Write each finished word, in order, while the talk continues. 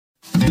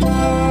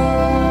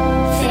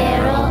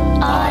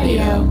Feral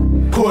Audio.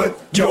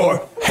 Put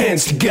your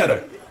hands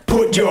together.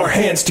 Put your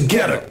hands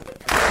together.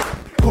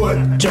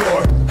 Put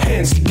your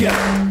hands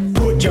together.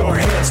 Put your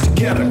hands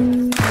together.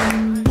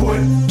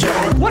 Put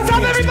your What's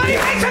up, everybody?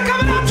 Thanks for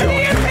coming out to the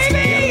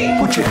UCB!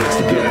 Put your hands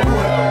together.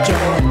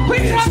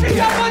 Please drop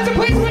yourself onto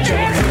please put your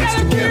hands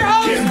together for your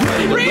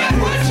host, Rhea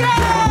Butcher!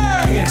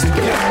 Hands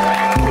together.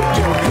 Put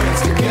your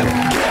hands together.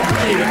 Get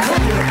ready to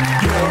put your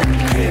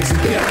hands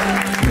together.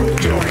 Put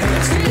your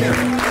hands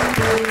together.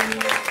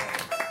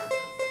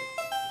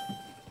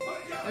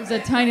 There's a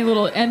tiny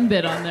little end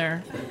bit on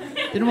there.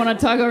 Didn't want to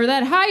talk over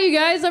that. Hi, you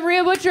guys. I'm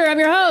Rhea Butcher. I'm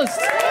your host.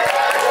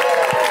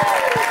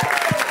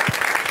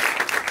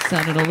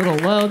 Sounded a little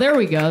low. There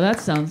we go. That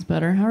sounds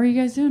better. How are you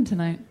guys doing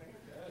tonight?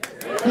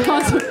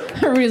 Awesome.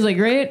 Everybody's like,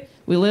 great.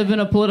 We live in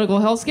a political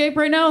hellscape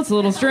right now. It's a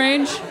little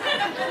strange.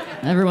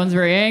 Everyone's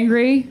very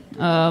angry.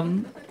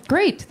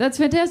 Great. That's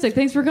fantastic.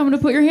 Thanks for coming to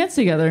put your hands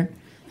together.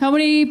 How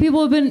many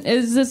people have been...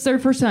 Is this their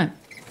first time?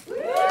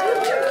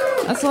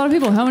 That's a lot of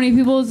people. How many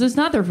people is this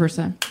not their first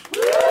time?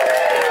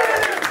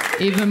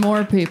 Even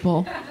more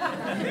people.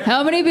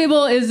 How many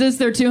people is this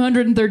their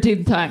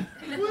 213th time?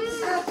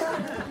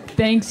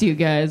 Thanks, you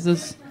guys.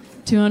 Those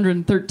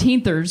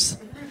 213thers.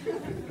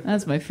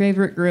 That's my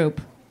favorite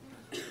group.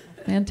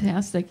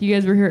 Fantastic. You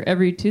guys were here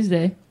every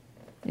Tuesday,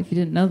 if you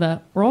didn't know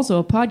that. We're also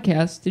a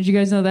podcast. Did you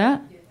guys know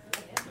that?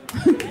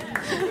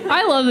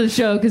 I love this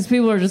show because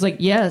people are just like,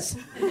 yes.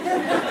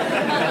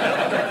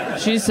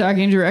 She's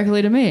talking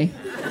directly to me.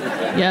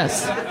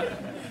 Yes.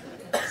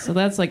 So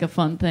that's like a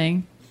fun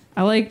thing.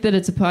 I like that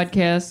it's a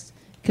podcast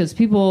because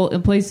people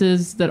in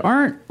places that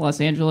aren't Los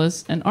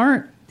Angeles and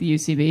aren't the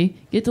UCB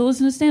get to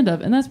listen to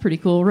stand-up, and that's pretty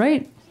cool,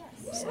 right?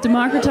 It's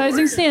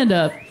democratizing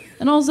stand-up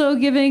and also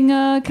giving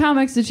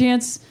comics a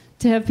chance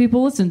to have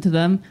people listen to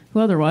them who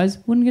otherwise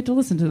wouldn't get to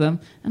listen to them,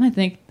 and I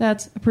think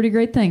that's a pretty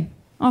great thing.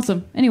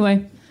 Awesome.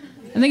 Anyway,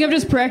 I think I'm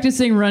just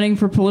practicing running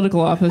for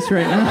political office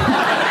right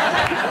now.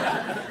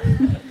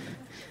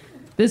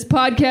 This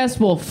podcast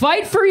will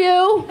fight for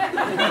you.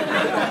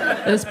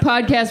 This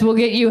podcast will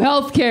get you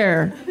health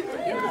care.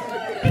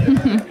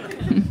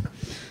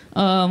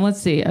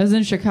 Let's see. I was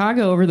in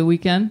Chicago over the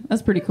weekend.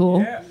 That's pretty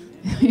cool.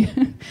 Yeah.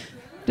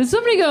 Did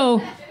somebody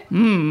go,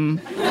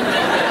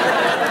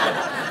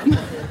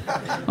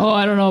 Oh,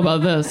 I don't know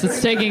about this.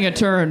 It's taking a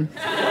turn.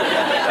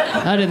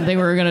 I didn't think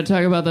we were going to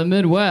talk about the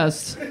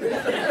Midwest.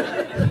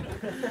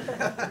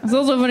 It's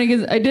also funny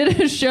because I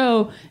did a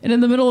show, and in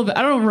the middle of it,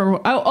 I don't remember.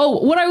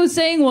 What I was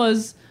saying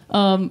was,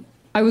 I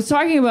was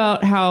talking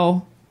about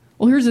how,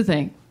 well, here's the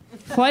thing.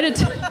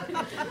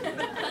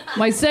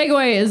 My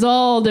segue is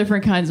all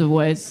different kinds of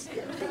ways.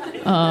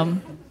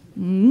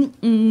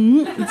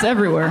 It's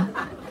everywhere.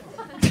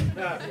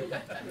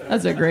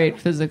 That's a great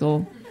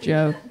physical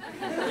joke.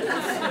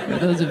 For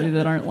those of you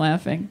that aren't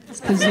laughing,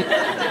 it's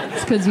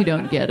because you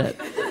don't get it.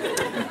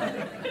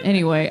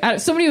 Anyway,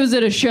 somebody was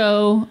at a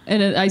show,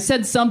 and I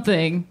said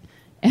something,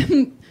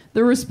 and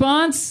the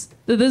response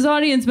that this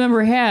audience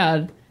member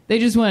had, they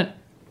just went,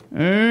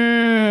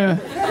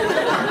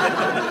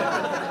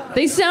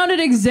 They sounded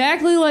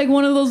exactly like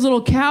one of those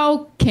little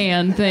cow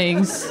can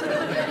things.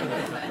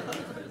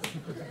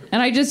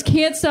 And I just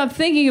can't stop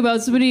thinking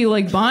about somebody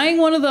like buying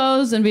one of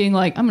those and being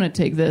like, I'm going to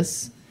take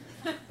this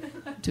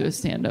to a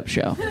stand-up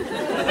show.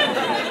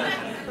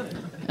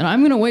 And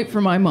I'm going to wait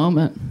for my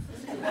moment.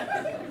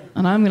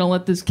 And I'm going to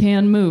let this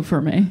can move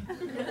for me.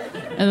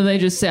 And then they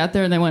just sat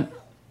there and they went,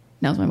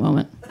 now's my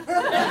moment.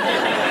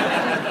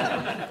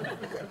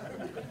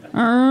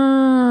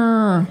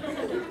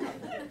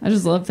 I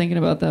just love thinking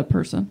about that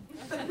person.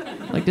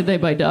 Like, did they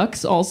buy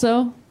ducks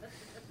also?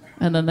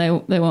 And then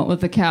they went with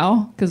the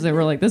cow because they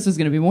were like, this is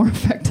going to be more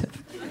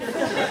effective.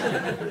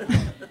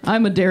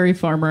 I'm a dairy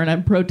farmer and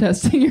I'm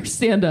protesting your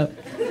stand-up.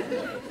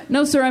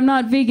 No, sir, I'm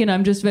not vegan.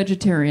 I'm just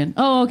vegetarian.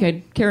 Oh,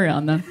 okay. Carry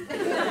on then.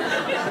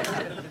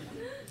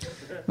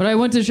 But I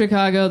went to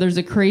Chicago. There's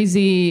a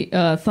crazy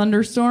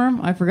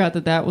thunderstorm. I forgot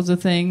that was a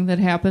thing that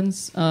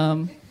happens.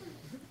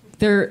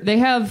 They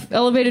have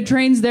elevated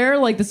trains there,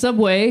 like the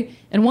subway,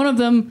 and one of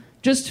them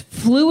just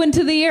flew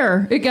into the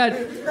air. It got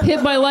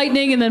hit by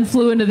lightning and then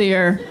flew into the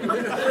air.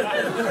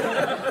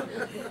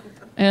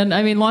 And,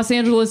 I mean, Los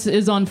Angeles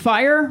is on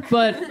fire,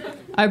 but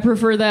I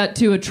prefer that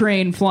to a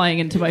train flying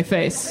into my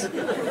face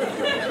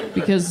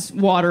because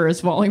water is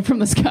falling from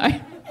the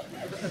sky.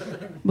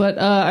 But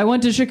I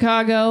went to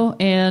Chicago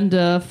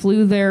and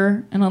flew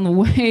there, and on the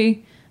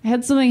way, I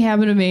had something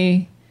happen to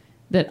me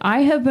that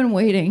I have been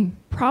waiting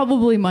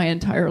probably my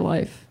entire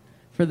life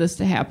for this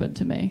to happen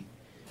to me.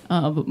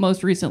 But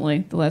most recently,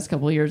 the last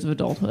couple of years of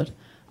adulthood.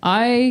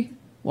 I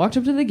walked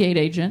up to the gate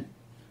agent,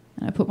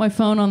 and I put my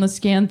phone on the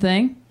scan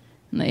thing,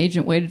 and the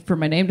agent waited for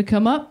my name to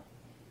come up,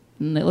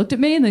 and they looked at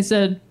me and they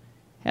said,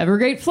 "Have a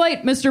great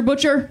flight, Mr.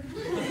 Butcher."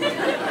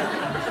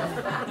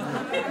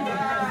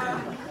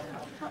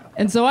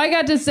 And so I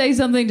got to say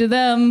something to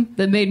them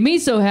that made me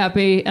so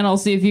happy, and I'll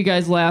see if you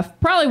guys laugh.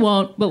 Probably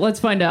won't, but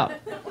let's find out.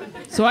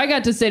 So I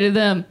got to say to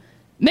them,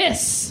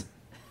 "Miss."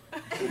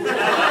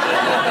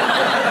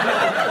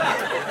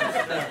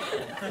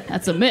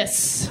 That's a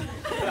miss.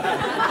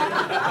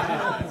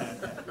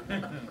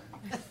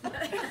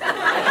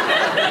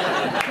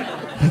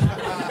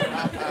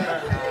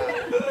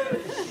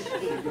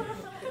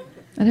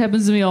 That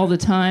happens to me all the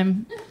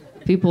time.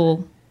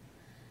 People,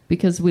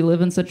 because we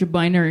live in such a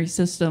binary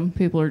system,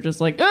 people are just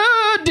like,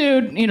 "Ah,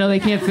 dude," you know, they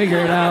can't figure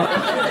it out.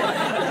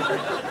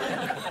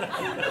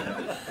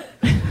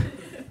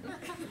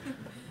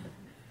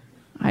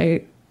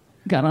 I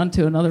got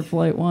onto another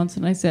flight once,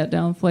 and I sat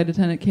down. The flight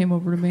attendant came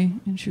over to me,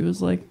 and she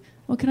was like,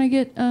 "What can I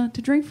get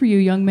to drink for you,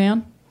 young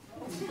man?"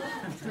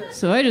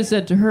 So I just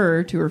said to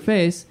her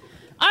face,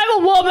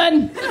 "I'm a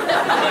woman!"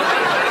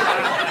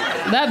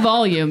 That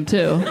volume,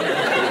 too.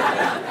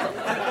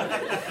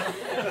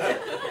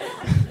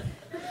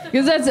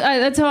 Because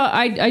that's how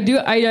I do.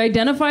 I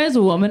identify as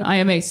a woman. I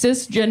am a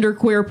cisgender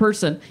queer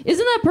person.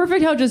 Isn't that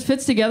perfect how it just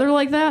fits together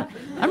like that?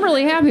 I'm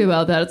really happy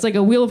about that. It's like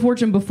a Wheel of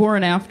Fortune before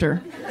and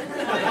after.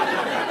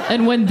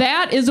 And when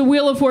that is a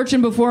Wheel of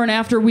Fortune before and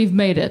after, we've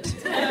made it.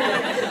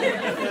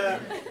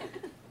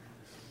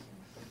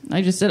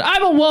 I just said,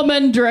 "I'm a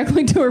woman,"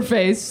 directly to her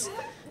face.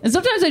 And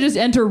sometimes I just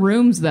enter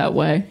rooms that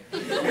way.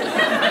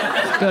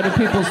 Go to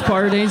people's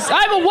parties.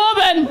 "I'm a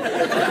woman!"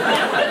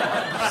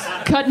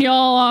 Cutting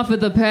y'all off at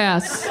the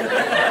pass. I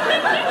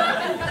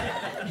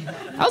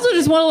also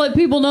just want to let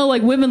people know,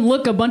 like, women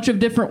look a bunch of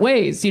different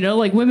ways. You know,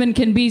 like, women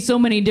can be so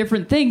many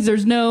different things.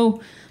 There's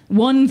no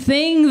one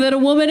thing that a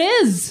woman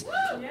is.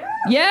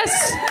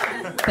 Yes.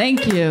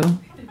 Thank you.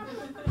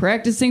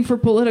 Practicing for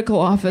political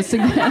office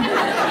again.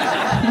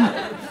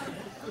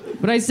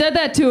 But I said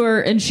that to her,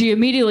 and she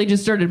immediately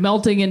just started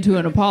melting into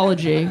an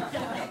apology,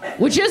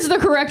 which is the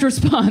correct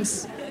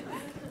response.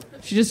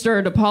 She just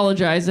started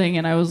apologizing,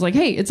 and I was like,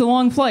 "Hey, it's a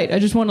long flight. I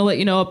just want to let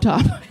you know up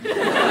top."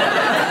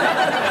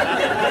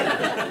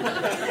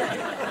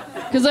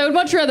 Because I would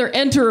much rather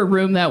enter a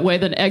room that way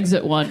than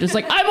exit one. Just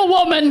like, "I'm a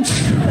woman!"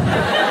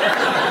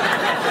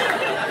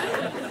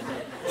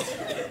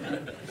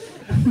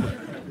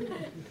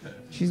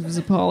 She was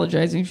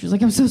apologizing. She was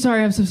like, "I'm so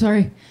sorry, I'm so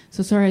sorry.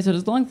 So sorry." I said,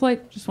 "It's a long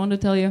flight. Just wanted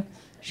to tell you."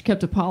 She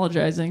kept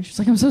apologizing. She's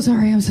like, "I'm so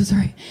sorry, I'm so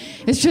sorry.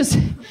 It's just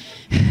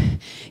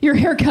your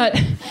haircut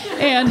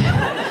and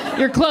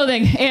your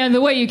clothing and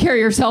the way you carry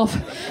yourself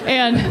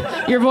and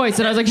your voice."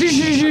 And I was like, "Shh,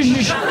 shh, shh,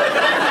 shh, shh."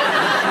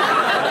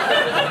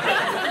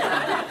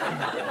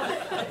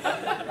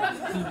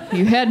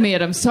 You had me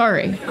at "I'm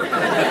sorry."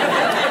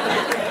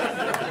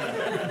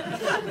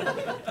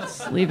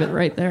 Just leave it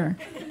right there.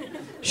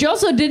 She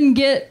also didn't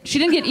get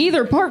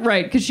either part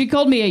right, because she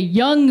called me a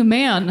young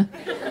man.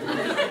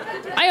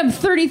 I am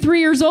 33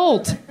 years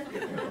old.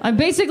 I'm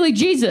basically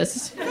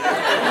Jesus.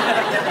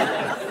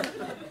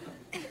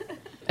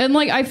 And,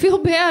 like, I feel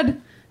bad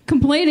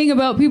complaining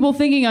about people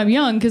thinking I'm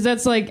young, because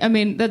that's like, I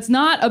mean, that's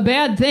not a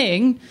bad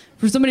thing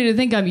for somebody to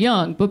think I'm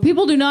young. But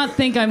people do not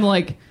think I'm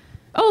like,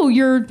 "Oh,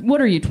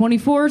 what are you,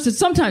 24? So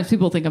sometimes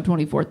people think I'm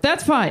 24.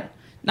 That's fine.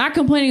 Not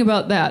complaining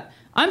about that.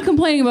 I'm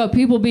complaining about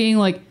people being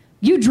like,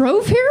 "You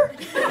drove here?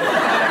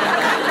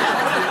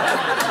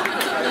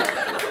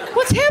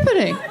 What's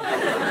happening?"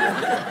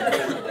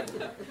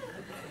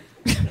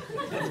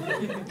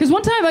 Because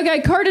one time a guy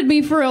carded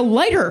me for a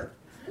lighter.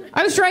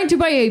 I was trying to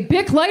buy a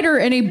Bic lighter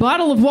and a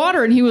bottle of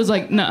water, and he was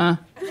like, "Nuh-uh.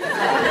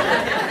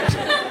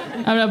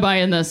 I'm not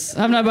buying this.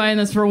 I'm not buying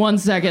this for 1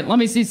 second. Let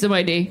me see some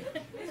ID.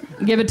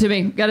 Give it to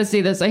me. Gotta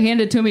see this." I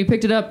handed it to him. He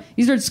picked it up.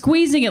 He started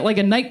squeezing it like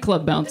a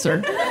nightclub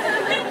bouncer.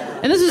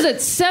 And this was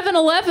at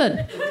 7-Eleven.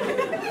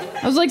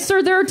 I was like,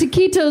 "Sir, there are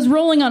taquitos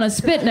rolling on a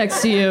spit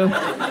next to you.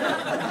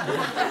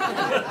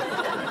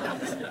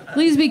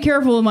 Please be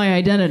careful of my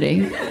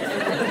identity.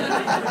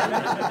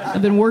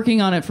 I've been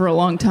working on it for a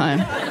long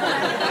time."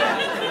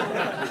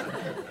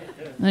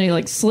 Then he,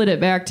 like, slid it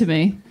back to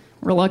me,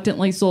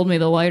 reluctantly sold me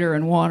the lighter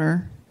and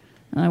water.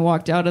 And I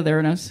walked out of there,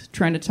 and I was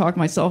trying to talk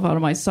myself out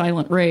of my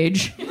silent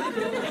rage.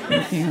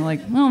 Thinking, like,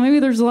 well, maybe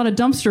there's a lot of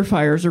dumpster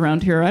fires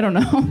around here. I don't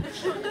know.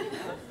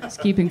 It's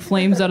keeping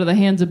flames out of the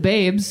hands of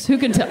babes. Who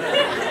can tell?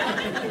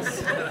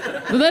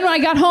 But then when I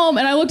got home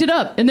and I looked it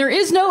up, and there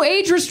is no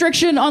age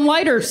restriction on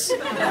lighters.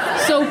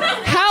 So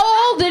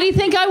how old did he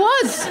think I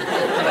was?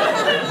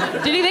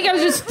 Did he think I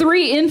was just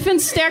 3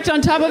 infants stacked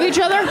on top of each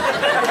other?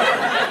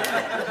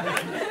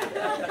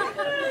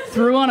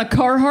 Threw on a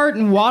Carhartt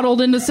and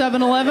waddled into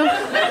 7-Eleven?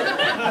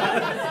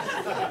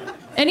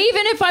 And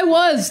even if I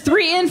was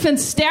 3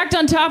 infants stacked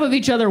on top of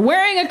each other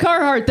wearing a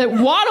Carhartt that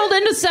waddled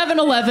into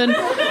 7-Eleven,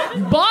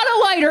 bought a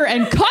lighter,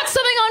 and caught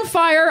something on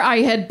fire,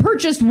 I had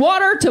purchased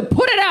water to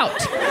put it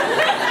out.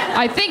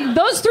 I think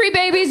those 3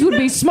 babies would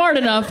be smart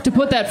enough to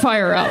put that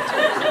fire out.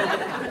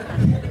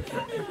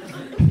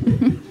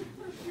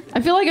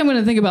 I feel like I'm going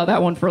to think about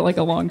that one for like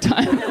a long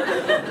time.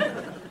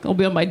 I'll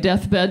be on my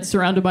deathbed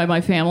surrounded by my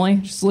family,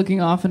 just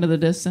looking off into the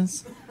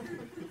distance.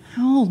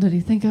 How old did he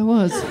think I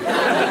was?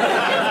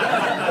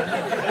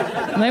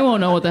 And they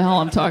won't know what the hell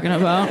I'm talking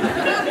about.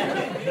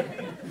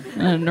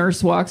 And a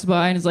nurse walks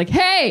by and is like,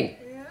 hey,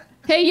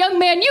 young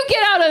man, you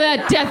get out of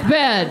that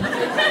deathbed.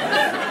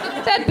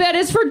 That bed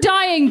is for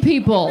dying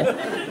people.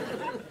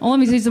 Well, let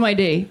me see some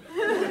ID.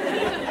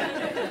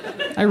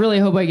 I really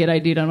hope I get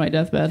ID'd on my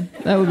deathbed.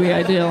 That would be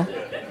ideal.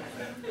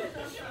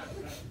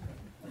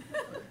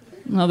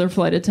 Another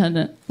flight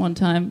attendant one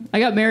time. I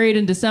got married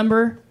in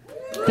December.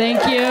 Thank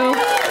you.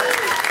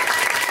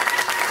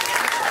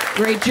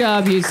 Great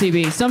job,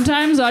 UCB.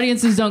 Sometimes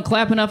audiences don't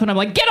clap enough, and I'm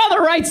like, get on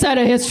the right side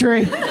of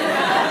history.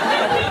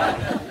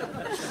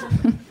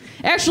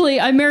 Actually,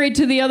 I'm married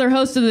to the other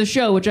host of the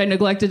show, which I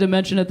neglected to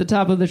mention at the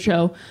top of the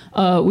show.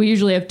 We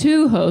usually have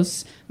two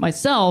hosts,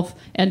 myself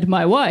and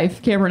my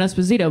wife, Cameron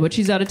Esposito, but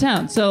she's out of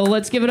town. So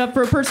let's give it up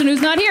for a person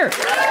who's not here.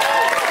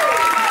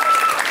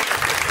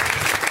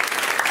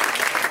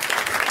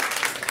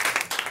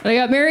 I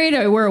got married.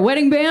 I wear a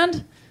wedding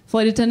band.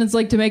 Flight attendants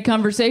like to make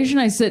conversation.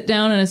 I sit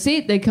down in a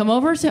seat. They come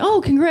over and say, oh,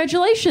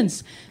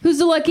 congratulations. Who's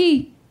the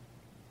lucky...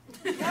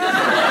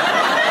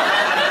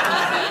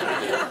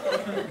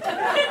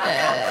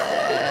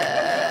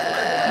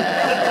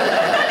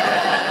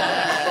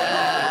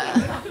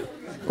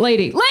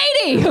 Lady,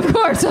 of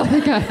course. Oh, my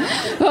God.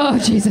 Oh,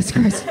 Jesus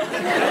Christ.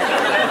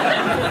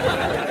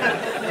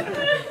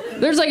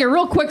 There's like a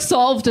real quick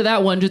solve to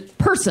that one. Just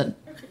person.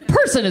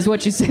 Person is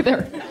what you say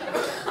there.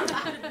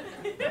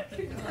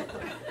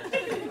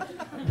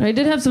 But I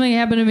did have something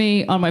happen to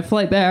me on my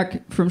flight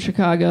back from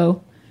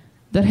Chicago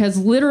that has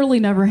literally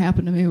never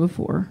happened to me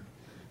before.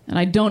 And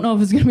I don't know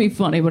if it's going to be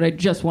funny, but I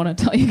just want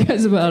to tell you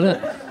guys about it.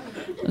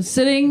 I was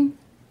sitting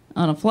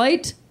on a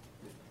flight,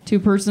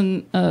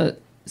 two-person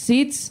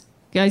seats.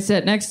 Guy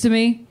sat next to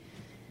me.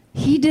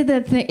 He did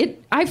that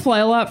thing. I fly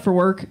a lot for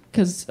work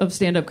because of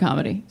stand-up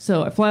comedy.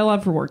 So I fly a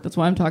lot for work. That's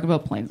why I'm talking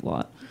about planes a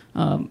lot.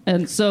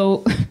 And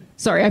so,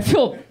 sorry, I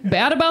feel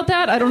bad about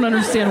that. I don't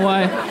understand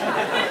why.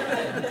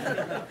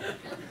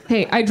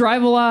 Hey, I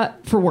drive a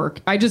lot for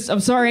work. I'm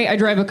sorry, I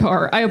drive a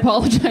car. I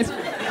apologize.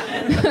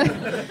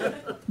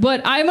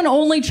 But I'm an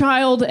only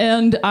child,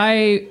 and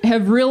I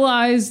have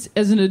realized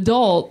as an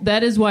adult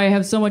that is why I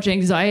have so much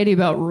anxiety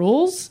about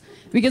rules.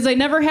 Because I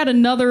never had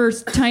another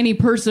tiny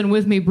person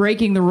with me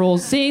breaking the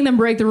rules, seeing them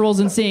break the rules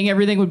and seeing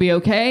everything would be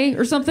okay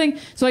or something.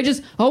 So I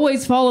just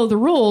always follow the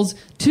rules,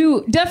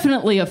 to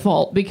definitely a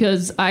fault,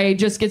 because I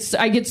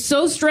get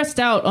so stressed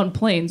out on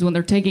planes when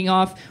they're taking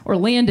off or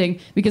landing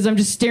because I'm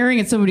just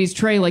staring at somebody's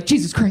tray like,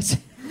 Jesus Christ.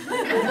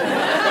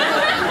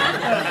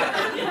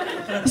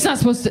 It's not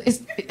supposed to...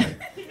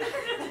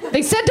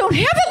 They said don't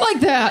have it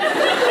like that.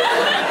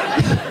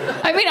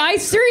 I mean, I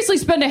seriously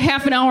spend a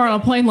half an hour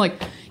on a plane like...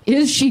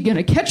 Is she going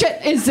to catch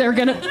it? Is there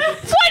going to...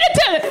 Flight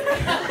attendant!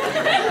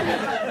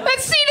 That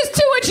seat is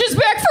 2 inches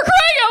back, for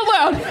crying out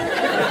loud!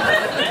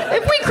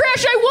 If we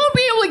crash, I won't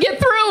be able to get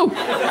through!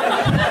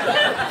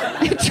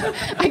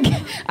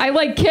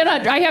 I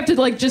cannot... I have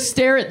to, just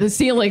stare at the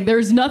ceiling.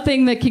 There's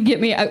nothing that can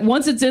get me...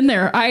 Once it's in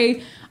there,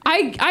 I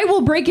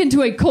will break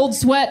into a cold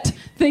sweat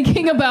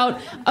thinking about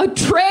a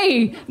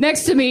tray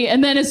next to me,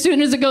 and then as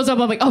soon as it goes up,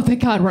 I'm like, oh,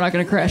 thank God, we're not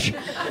going to crash.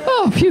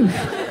 Oh, phew.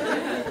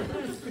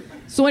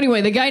 So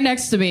anyway, the guy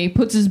next to me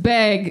puts his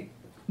bag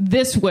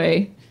this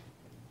way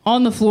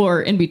on the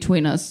floor in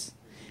between us.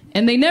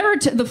 And they never,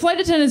 the flight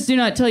attendants do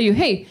not tell you,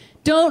 hey,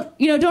 don't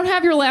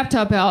have your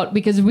laptop out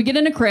because if we get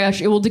in a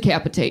crash, it will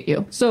decapitate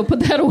you. So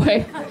put that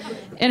away.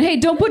 And hey,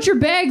 don't put your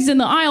bags in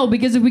the aisle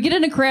because if we get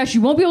in a crash,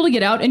 you won't be able to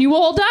get out and you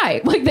will all die.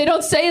 Like, they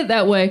don't say it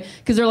that way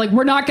because they're like,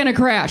 we're not going to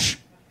crash.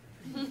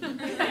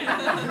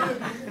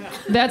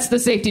 That's the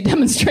safety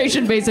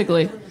demonstration,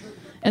 basically.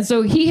 And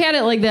so he had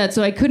it like that,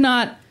 so I could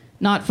not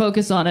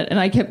focus on it, and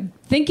I kept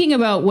thinking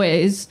about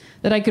ways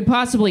that I could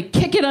possibly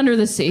kick it under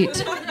the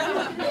seat.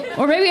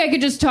 Or maybe I could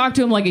just talk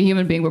to him like a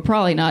human being, but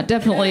probably not.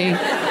 Definitely.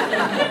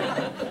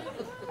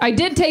 I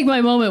did take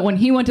my moment when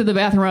he went to the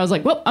bathroom. I was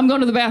like, well, I'm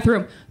going to the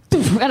bathroom.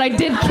 And I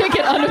did kick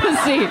it under the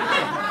seat.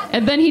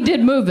 And then he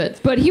did move it.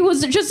 But he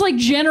was just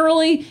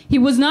generally, he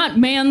was not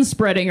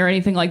man-spreading or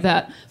anything like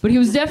that. But he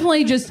was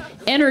definitely just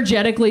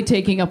energetically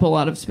taking up a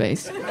lot of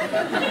space.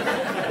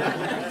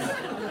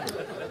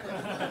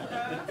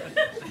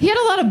 He had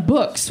a lot of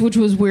books, which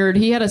was weird.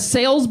 He had a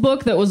sales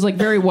book that was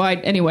very wide.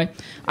 Anyway,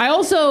 I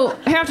also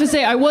have to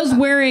say I was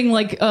wearing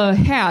a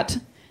hat,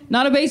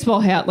 not a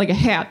baseball hat, like a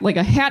hat, like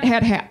a hat.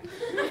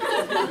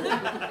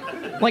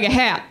 Like a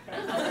hat.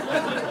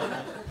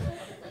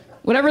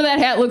 Whatever that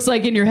hat looks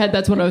like in your head,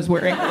 that's what I was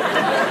wearing.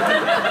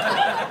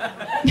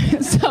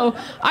 So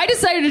I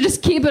decided to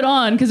just keep it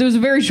on because it was a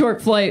very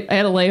short flight. I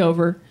had a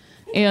layover.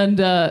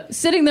 And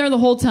sitting there the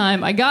whole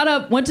time, I got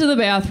up, went to the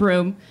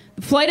bathroom.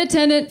 The flight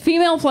attendant,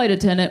 female flight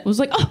attendant, was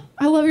like, oh,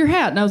 I love your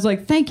hat. And I was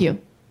like, thank you.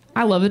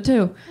 I love it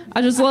too.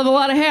 I just love a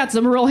lot of hats.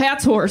 I'm a real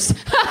hats horse.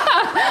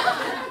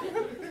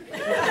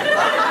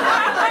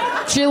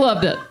 She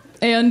loved it.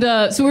 And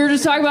so we were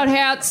just talking about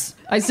hats.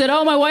 I said,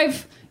 oh, my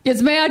wife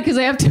gets mad because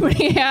I have too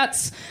many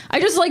hats. I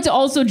just like to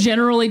also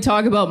generally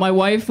talk about my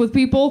wife with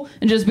people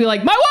and just be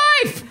like, my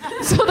wife!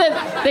 So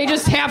that they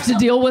just have to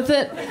deal with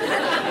it.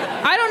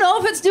 I don't know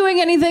if it's doing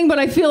anything, but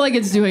I feel like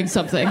it's doing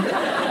something.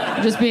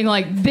 Just being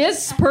like,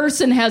 this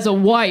person has a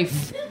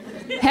wife.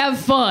 Have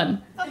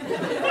fun.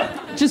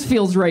 Just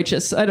feels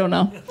righteous. I don't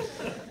know.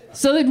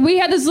 So we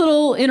had this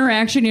little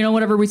interaction,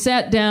 whenever we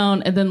sat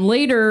down, and then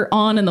later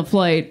on in the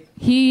flight,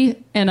 he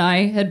and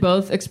I had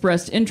both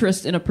expressed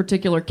interest in a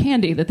particular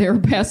candy that they were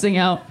passing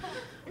out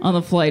on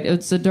the flight.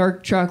 It's a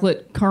dark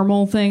chocolate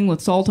caramel thing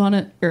with salt on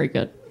it. Very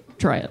good.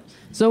 Try it.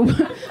 So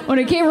when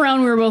it came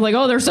around, we were both like,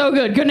 oh, they're so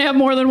good. Couldn't have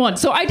more than one.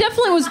 So I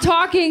definitely was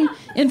talking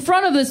in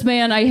front of this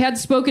man. I had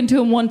spoken to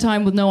him one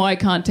time with no eye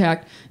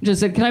contact.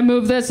 Just said, can I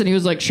move this? And he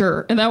was like,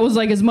 sure. And that was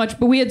like as much,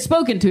 but we had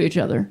spoken to each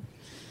other.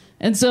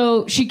 And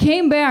so she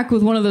came back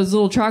with one of those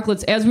little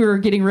chocolates as we were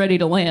getting ready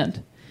to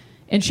land.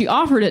 And she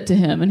offered it to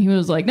him. And he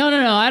was like, no,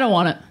 I don't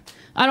want it.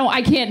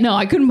 I can't, no,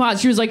 I couldn't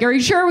pause. She was like, are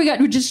you sure? We got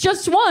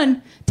just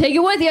one. Take it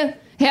with you.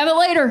 Have it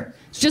later.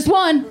 It's just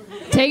one.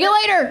 Take it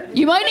later.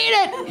 You might need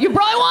it. You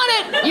probably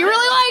want it. You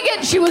really like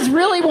it. She was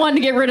really wanting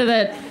to get rid of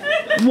that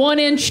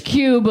 1-inch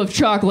cube of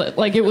chocolate.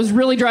 Like, it was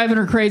really driving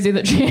her crazy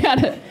that she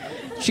had it.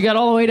 She got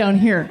all the way down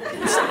here.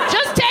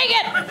 Just take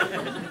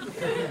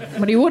it.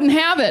 But he wouldn't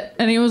have it.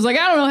 And he was like,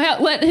 I don't know,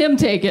 let him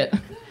take it.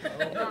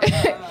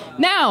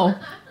 Now,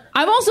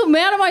 I'm also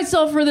mad at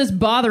myself for this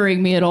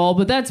bothering me at all,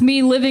 but that's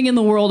me living in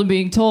the world and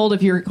being told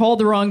if you're called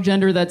the wrong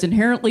gender, that's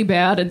inherently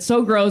bad and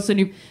so gross,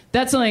 and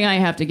that's something I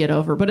have to get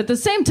over. But at the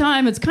same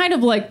time, it's kind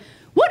of like,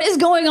 what is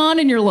going on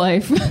in your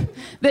life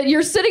that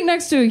you're sitting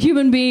next to a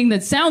human being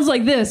that sounds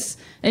like this,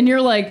 and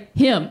you're like,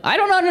 him. I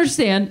don't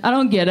understand. I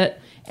don't get it.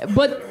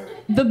 But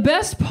the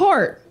best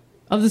part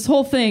of this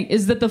whole thing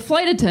is that the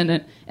flight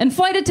attendant, and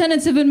flight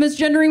attendants have been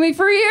misgendering me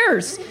for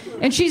years,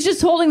 and she's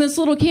just holding this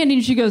little candy,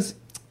 and she goes,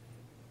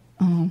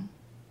 oh,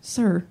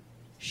 sir,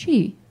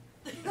 she.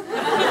 And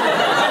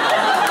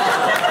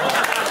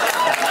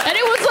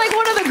it was like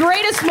one of the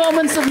greatest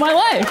moments of my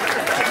life.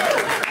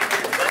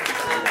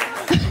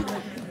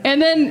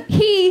 And then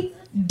he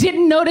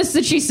didn't notice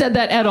that she said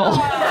that at all.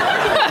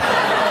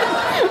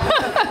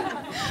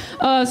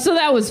 So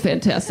that was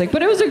fantastic.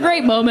 But it was a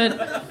great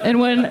moment. And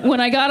when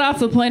I got off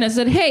the plane, I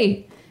said,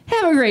 hey,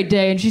 have a great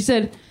day. And she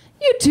said,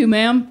 you too,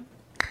 ma'am.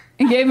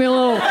 And gave me a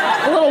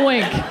little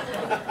wink.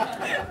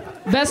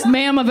 Best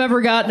ma'am I've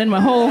ever gotten in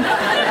my whole...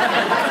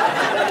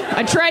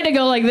 I tried to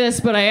go like this,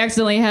 but I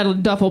accidentally had a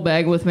duffel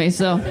bag with me,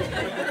 so...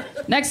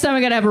 Next time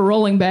I gotta have a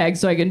rolling bag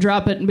so I can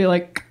drop it and be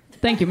like,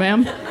 thank you,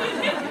 ma'am.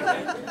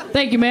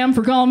 Thank you, ma'am,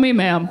 for calling me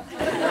ma'am.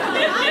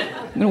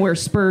 I'm gonna wear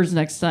spurs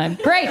next time.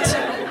 Great!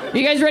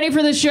 You guys ready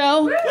for this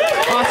show?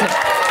 Awesome.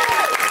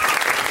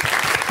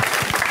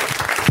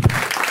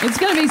 It's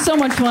going to be so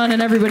much fun,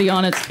 and everybody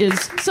on it is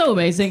so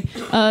amazing.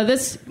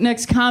 This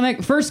next comic,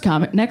 I'm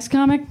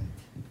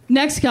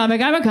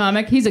a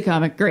comic, he's a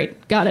comic.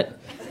 Great, got it.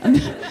 I'm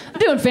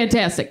doing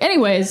fantastic.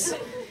 Anyways,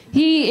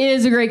 he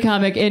is a great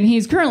comic, and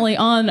he's currently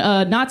on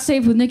Not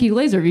Safe with Nikki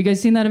Glaser. Have you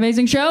guys seen that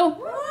amazing show?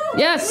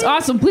 Yes,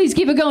 awesome. Please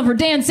keep it going for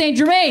Dan St.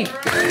 Germain. Dan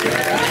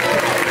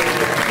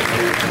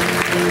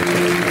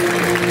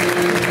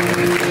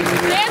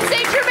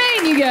St.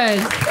 Germain, you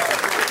guys.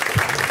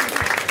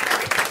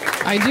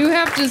 I do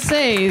have to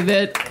say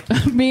that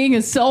being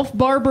a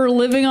self-barber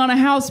living on a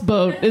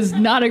houseboat is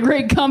not a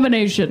great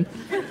combination.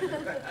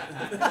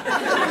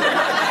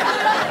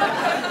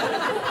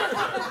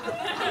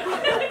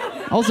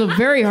 Also,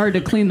 very hard to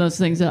clean those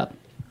things up.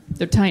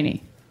 They're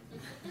tiny.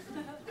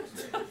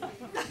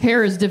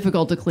 Hair is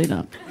difficult to clean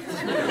up.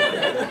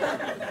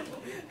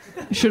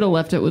 I should have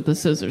left it with the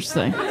scissors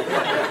thing.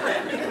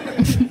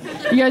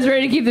 You guys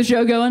ready to keep the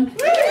show going?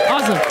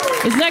 Awesome.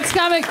 His next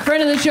comic,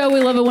 friend of the show, we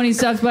love it when he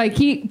stops by.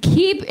 Keep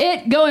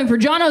it going for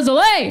John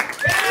Ozole.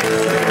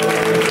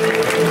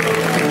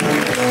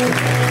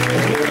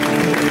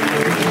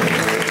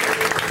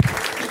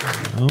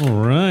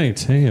 All right.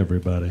 Hey,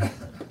 everybody.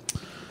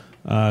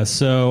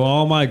 So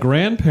all my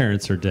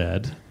grandparents are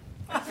dead.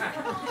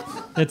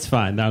 It's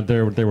fine. Now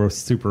they were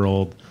super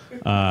old.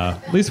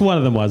 At least one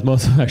of them was.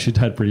 Most of them actually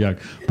died pretty young.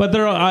 But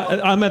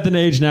I'm at an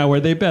age now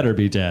where they better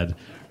be dead,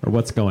 or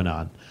what's going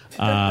on.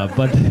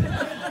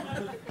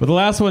 But the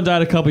last one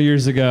died a couple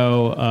years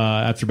ago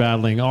after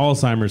battling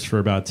Alzheimer's for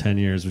about 10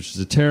 years, which is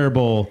a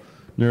terrible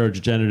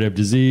neurodegenerative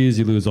disease.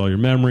 You lose all your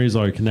memories,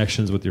 all your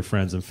connections with your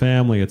friends and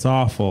family. It's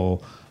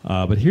awful.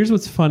 But here's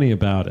what's funny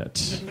about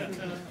it.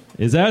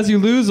 Is as you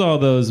lose all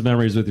those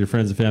memories with your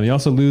friends and family, you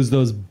also lose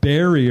those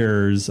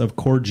barriers of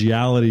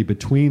cordiality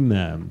between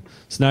them.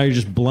 So now you're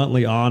just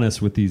bluntly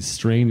honest with these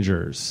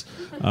strangers.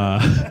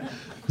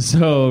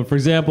 So, for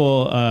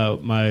example,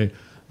 my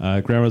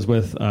grandma was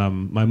with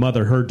my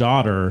mother, her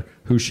daughter,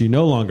 who she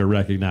no longer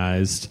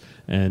recognized,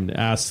 and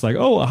asked, like,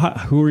 oh,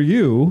 who are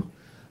you?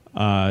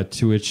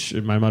 To which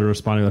my mother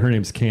responded, her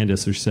name's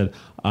Candace. So she said,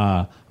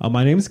 my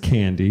name's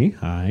Candy.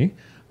 Hi.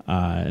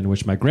 In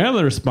which my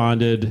grandmother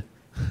responded,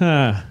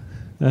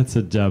 that's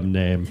a dumb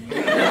name.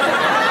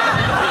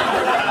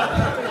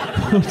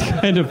 What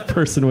kind of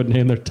person would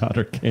name their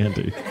daughter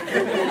Candy?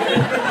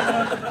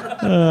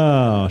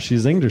 Oh, she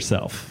zinged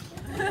herself.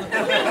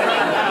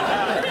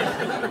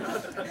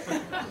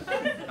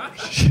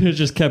 She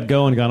just kept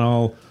going, gone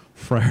all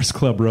Friars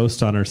Club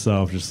roast on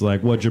herself. Just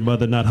like, what'd your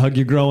mother not hug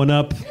you growing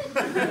up?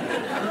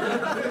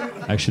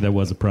 Actually, that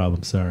was a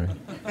problem. Sorry.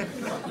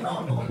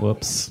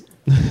 Whoops.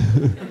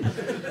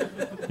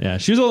 Yeah,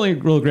 she was the only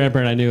real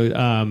grandparent I knew.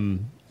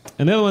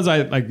 And the other ones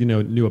I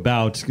knew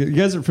about. You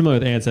guys are familiar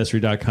with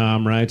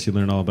Ancestry.com, right? You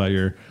learn all about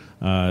your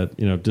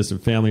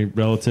distant family,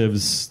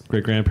 relatives,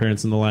 great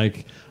grandparents, and the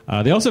like.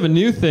 They also have a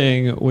new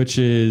thing, which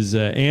is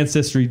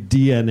Ancestry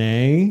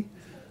DNA,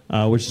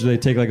 which is they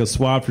take like a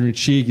swab from your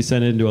cheek, you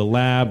send it into a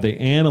lab, they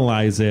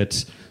analyze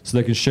it so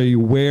they can show you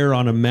where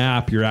on a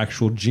map your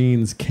actual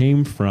genes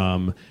came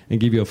from and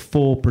give you a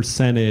full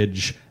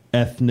percentage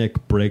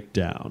ethnic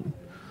breakdown.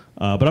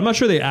 But I'm not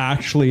sure they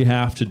actually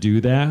have to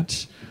do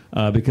that.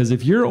 Because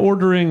if you're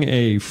ordering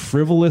a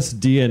frivolous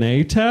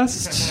DNA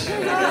test,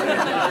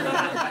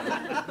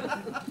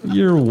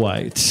 you're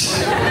white.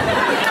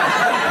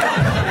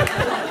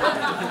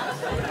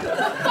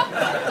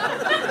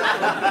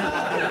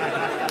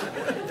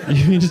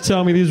 You mean to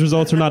tell me these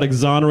results are not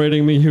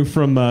exonerating me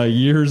from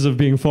years of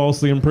being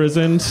falsely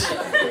imprisoned?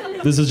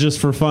 This is just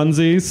for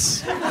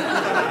funsies?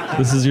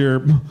 This is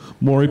your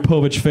Maury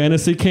Povich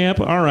fantasy camp?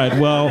 All right,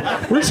 well,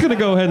 we're just going to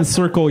go ahead and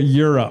circle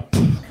Europe.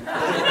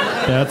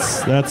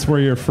 That's where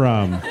you're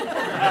from.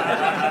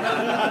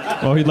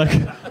 Oh, he'd like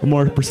a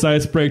more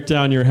precise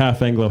breakdown. You're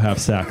half Anglo, half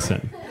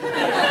Saxon.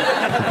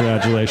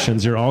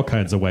 Congratulations, you're all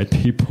kinds of white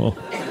people.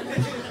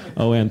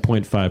 Oh, and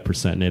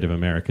 0.5% Native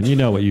American. You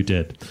know what you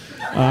did.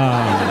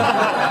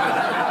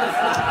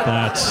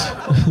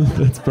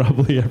 That's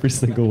probably every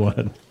single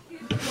one.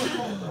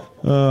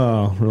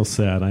 Oh, real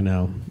sad, I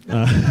know.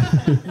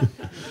 I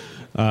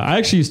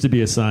actually used to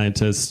be a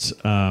scientist.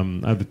 I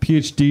have a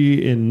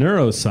PhD in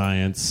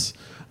neuroscience.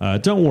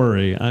 Don't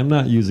worry, I'm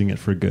not using it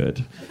for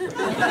good.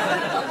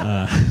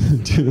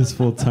 Do this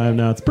full time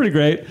now. It's pretty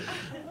great.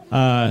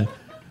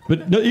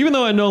 But no, even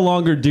though I no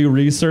longer do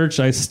research,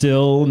 I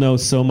still know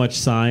so much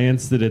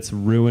science that it's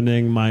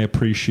ruining my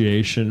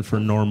appreciation for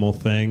normal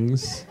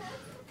things.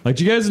 Like,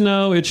 do you guys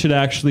know it should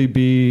actually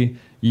be,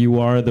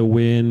 you are the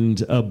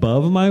wind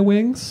above my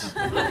wings?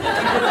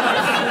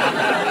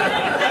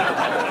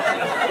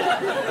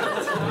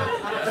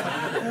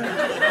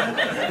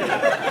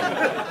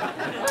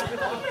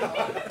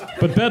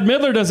 But Bette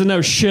Midler doesn't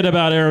know shit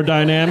about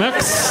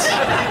aerodynamics.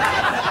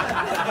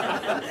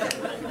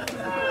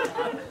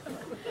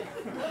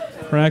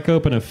 Crack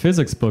open a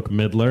physics book,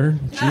 Midler.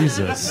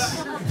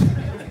 Jesus.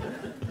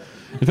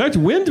 In fact,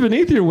 wind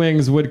beneath your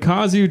wings would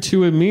cause you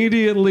to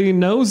immediately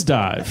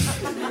nosedive.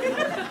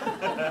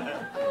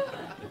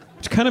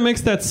 Which kind of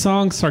makes that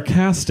song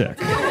sarcastic.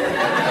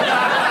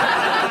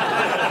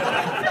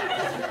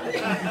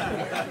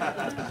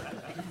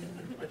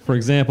 For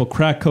example,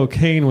 crack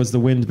cocaine was the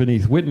wind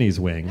beneath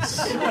Whitney's wings.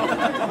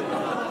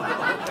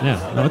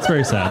 Yeah, no, it's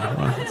very sad.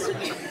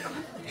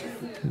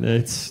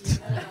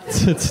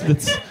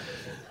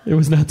 It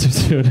was not too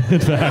soon, in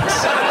fact.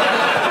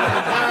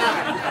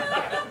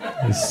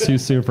 It's too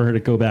soon for her to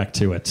go back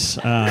to it.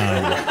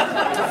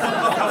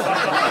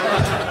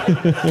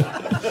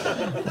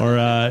 Or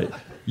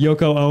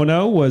Yoko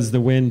Ono was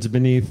the wind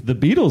beneath the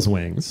Beatles'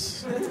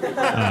 wings.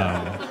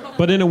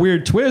 But in a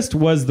weird twist,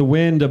 was the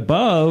wind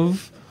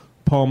above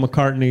Paul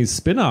McCartney's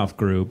spin-off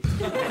group,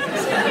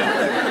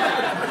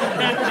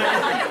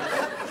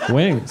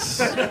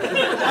 Wings.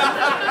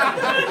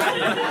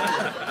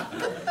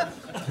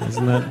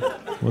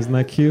 Wasn't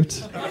that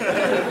cute?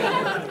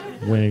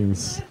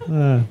 Wings.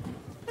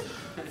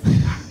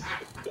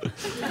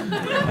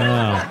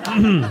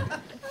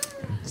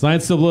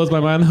 Science still blows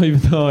my mind, though, even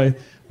though I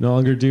no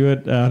longer do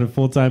it on a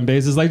full-time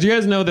basis. Like, do you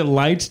guys know that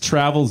light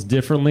travels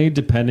differently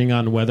depending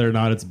on whether or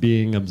not it's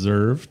being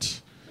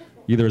observed?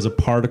 Either as a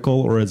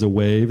particle or as a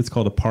wave. It's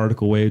called a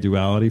particle-wave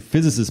duality.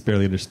 Physicists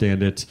barely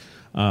understand it.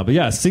 But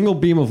yeah, a single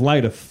beam of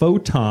light, a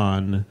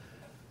photon,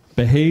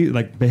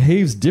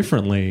 behaves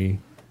differently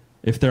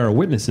if there are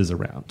witnesses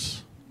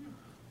around.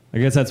 I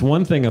guess that's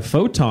one thing a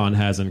photon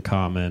has in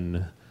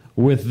common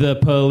with the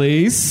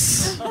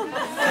police.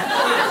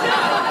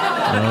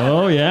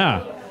 Oh,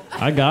 yeah.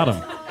 I got him.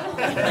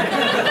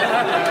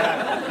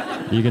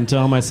 You can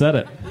tell him I said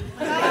it.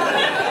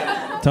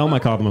 Tell him I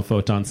called him a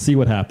photon. See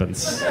what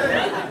happens.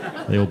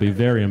 They will be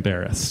very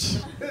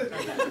embarrassed.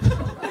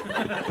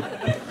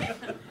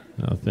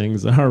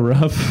 Things are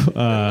rough.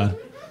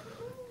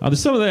 There's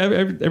some of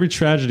every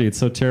tragedy. It's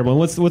so terrible. And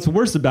what's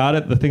worse about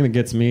it, the thing that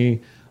gets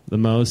me the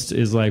most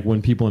is like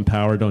when people in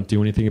power don't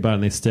do anything about it,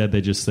 and instead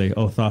they just say,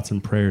 "Oh, thoughts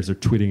and prayers." They're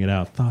tweeting it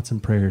out. Thoughts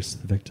and prayers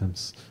to the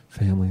victims,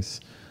 families.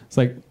 It's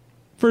like,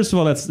 first of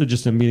all, that's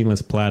just a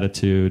meaningless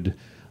platitude.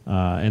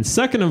 And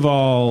second of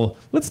all,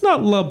 let's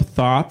not lump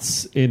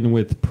thoughts in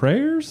with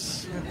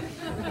prayers.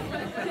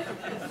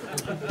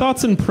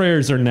 Thoughts and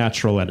prayers are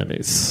natural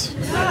enemies.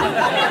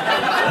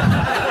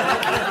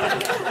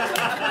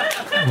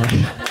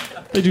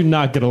 They do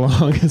not get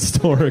along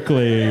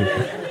historically.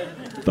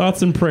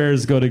 Thoughts and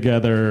prayers go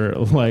together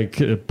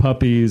like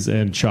puppies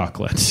and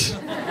chocolate.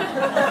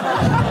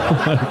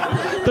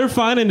 They're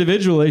fine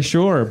individually,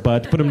 sure,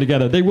 but put them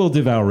together, they will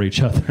devour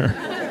each other.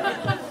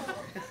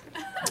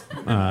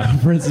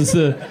 For instance,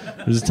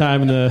 there's a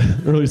time in the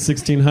early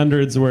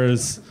 1600s where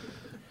this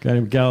guy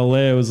named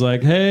Galileo was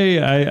like,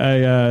 "Hey,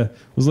 I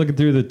was looking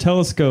through the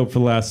telescope for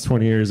the last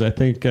 20 years. I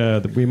think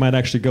that we might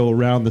actually go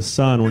around the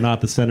sun. We're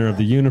not the center of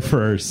the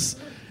universe."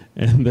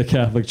 And the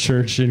Catholic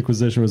Church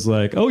Inquisition was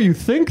like, oh, you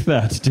think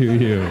that, do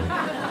you?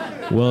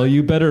 Well,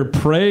 you better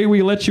pray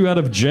we let you out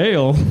of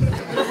jail.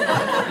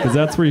 Because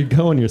that's where you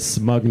go when you're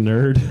smug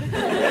nerd.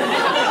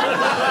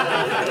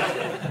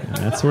 And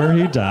that's where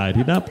he died.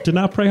 He did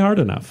not pray hard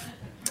enough.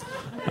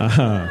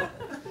 I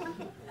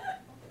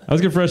was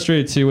getting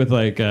frustrated, too, with,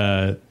 like,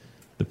 the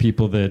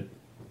people that,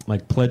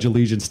 like, pledge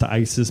allegiance to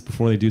ISIS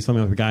before they do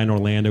something. Like the guy in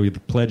Orlando, he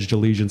pledged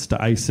allegiance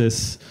to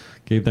ISIS.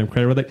 Gave them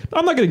credit.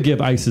 I'm not going to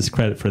give ISIS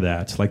credit for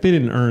that. Like, they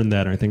didn't earn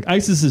that or anything.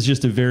 ISIS is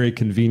just a very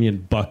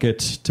convenient bucket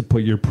to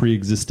put your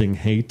pre-existing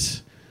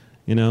hate.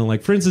 You know,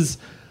 like, for instance,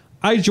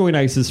 I join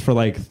ISIS for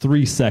like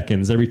 3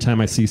 seconds every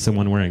time I see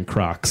someone wearing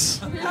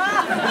Crocs.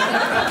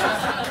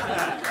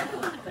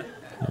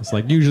 It's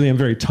like, usually I'm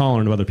very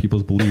tolerant of other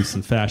people's beliefs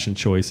and fashion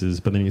choices,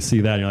 but then you see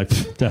that and you're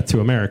like, death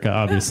to America,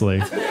 obviously.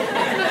 If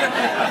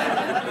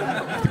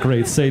the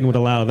great Satan would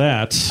allow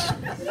that,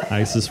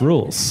 ISIS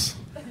rules.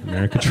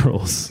 America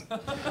trolls.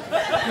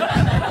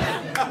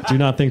 Do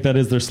not think that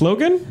is their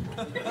slogan,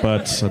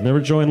 but I've never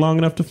joined long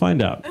enough to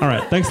find out. All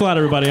right, thanks a lot,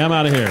 everybody. I'm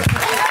out of here.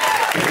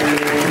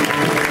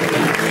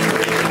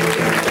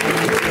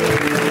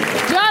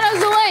 John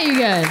Ozole, you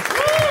guys.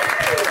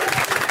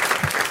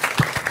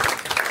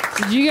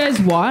 Did you guys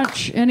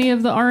watch any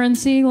of the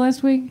RNC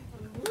last week?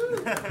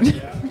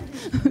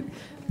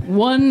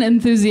 One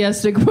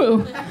enthusiastic woo.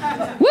 Woo,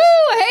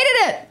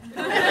 I hated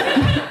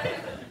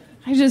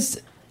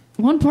it!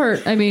 One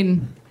part, I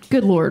mean,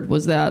 good Lord,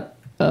 was that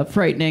a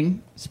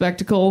frightening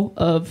spectacle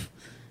of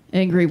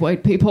angry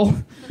white people.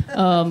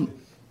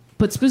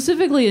 But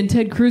specifically in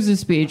Ted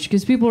Cruz's speech,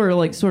 because people are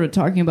like sort of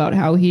talking about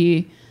how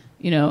he,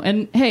 you know,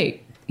 and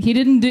hey, he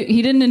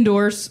didn't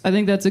endorse. I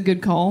think that's a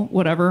good call.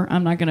 Whatever.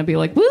 I'm not going to be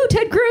like, woo,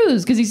 Ted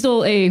Cruz, because he's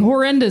still a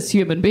horrendous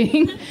human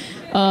being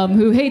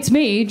who hates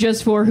me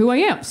just for who I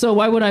am. So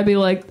why would I be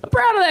like, I'm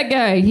proud of that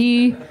guy?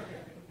 He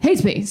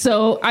hates me.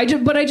 So I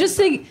just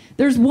think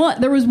there was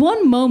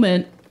one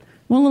moment,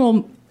 one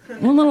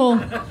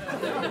little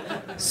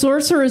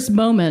sorceress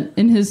moment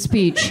in his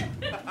speech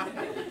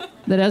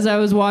that as I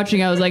was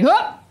watching, I was like,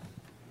 oh,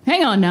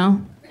 hang on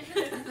now.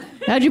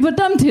 How'd you put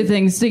them two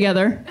things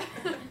together?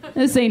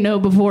 This ain't no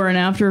before and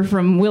after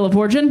from Wheel of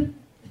Fortune.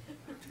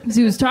 Because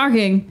he was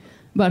talking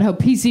about how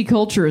PC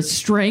culture is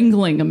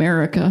strangling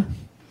America.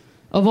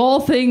 Of all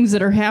things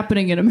that are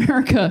happening in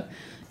America,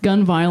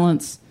 gun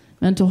violence,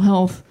 mental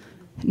health,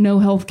 no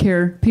health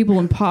care, people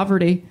in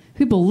poverty,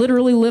 people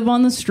literally live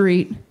on the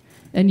street,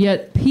 and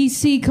yet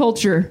PC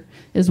culture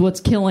is what's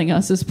killing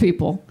us as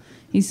people.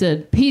 He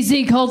said,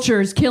 PC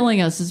culture is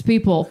killing us as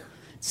people.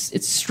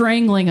 It's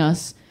strangling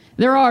us.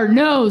 There are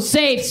no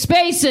safe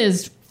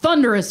spaces.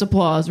 Thunderous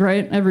applause,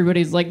 right?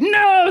 Everybody's like,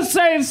 no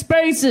safe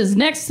spaces.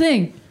 Next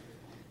thing,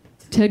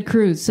 Ted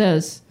Cruz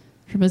says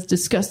from his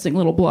disgusting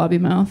little blobby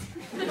mouth.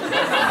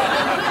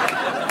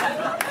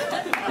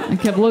 I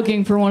kept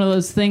looking for one of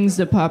those things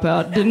to pop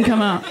out. Didn't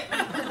come out.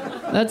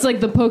 That's like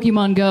the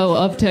Pokemon Go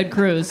of Ted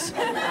Cruz.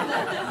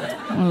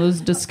 One of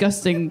those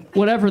disgusting,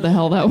 whatever the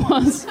hell that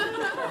was. He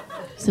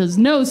says,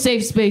 no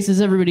safe spaces.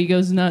 Everybody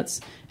goes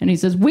nuts. And he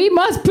says, we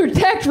must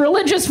protect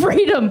religious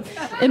freedom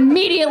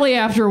immediately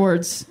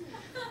afterwards.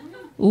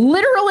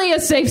 Literally a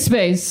safe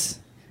space.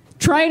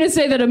 Trying to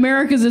say that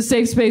America's a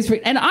safe space for,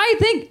 and I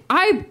think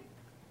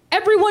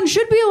everyone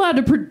should be allowed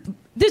to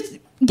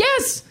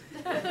yes.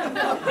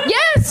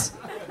 Yes.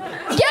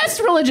 Yes,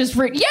 religious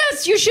freedom.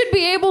 Yes, you should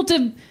be able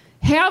to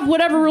have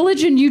whatever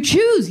religion you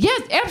choose.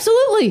 Yes,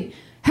 absolutely.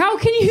 How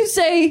can you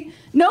say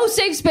no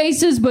safe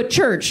spaces but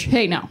church?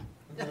 Hey, now.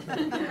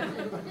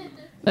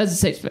 That's a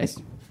safe space.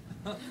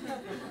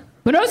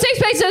 But no safe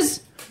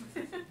spaces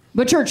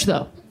but church,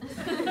 though.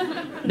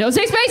 No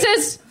safe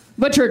spaces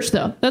but church,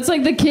 though. That's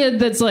like the kid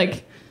that's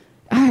like,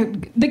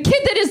 the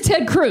kid that is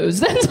Ted Cruz.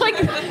 That's like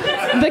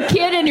the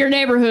kid in your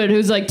neighborhood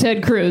who's like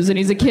Ted Cruz, and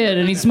he's a kid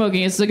and he's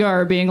smoking a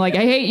cigar being like,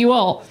 I hate you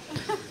all.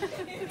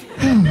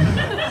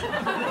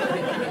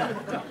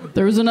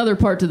 There was another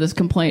part to this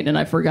complaint and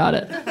I forgot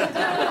it.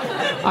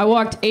 I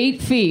walked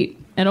 8 feet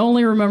and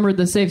only remembered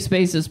the safe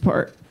spaces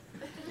part.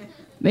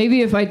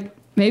 Maybe if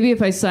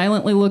I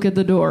silently look at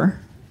the door,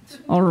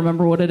 I'll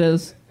remember what it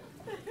is.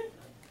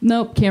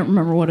 Nope, can't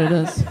remember what it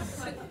is.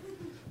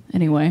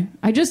 Anyway,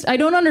 I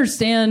don't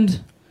understand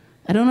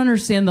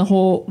the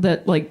whole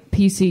that like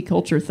PC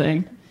culture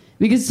thing.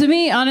 Because to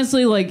me,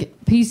 honestly, like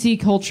PC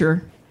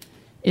culture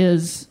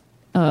is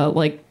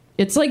like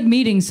it's like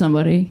meeting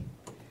somebody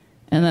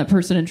and that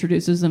person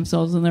introduces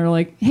themselves and they're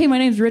like, "Hey, my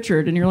name's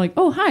Richard." And you're like,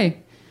 "Oh, hi."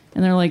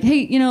 And they're like,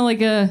 "Hey, you know,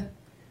 like my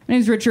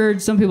name's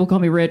Richard. Some people call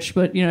me Rich,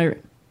 but you know, I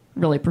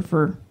really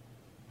prefer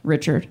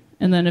Richard."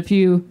 And then if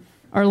you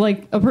are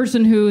like a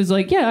person who is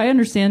like, "Yeah, I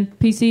understand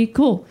PC,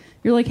 cool."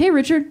 You're like, "Hey,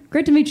 Richard,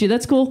 great to meet you.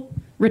 That's cool.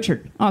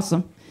 Richard,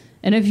 awesome."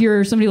 And if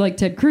you're somebody like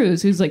Ted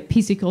Cruz, who's like,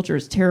 PC culture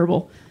is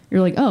terrible,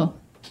 you're like, oh,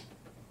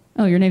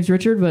 your name's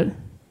Richard, but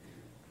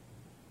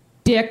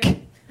dick.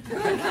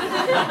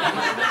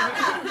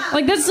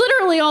 Like, that's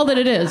literally all that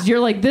it is. You're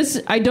like,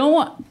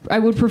 I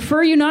would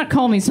prefer you not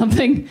call me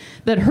something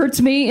that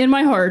hurts me in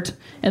my heart.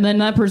 And then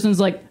that person's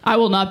like, I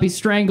will not be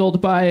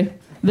strangled by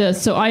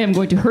this, so I am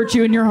going to hurt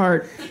you in your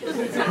heart.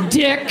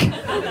 Dick.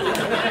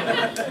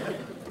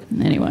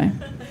 Anyway,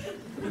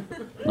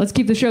 let's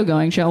keep the show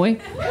going, shall we?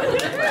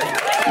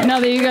 Now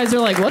that you guys are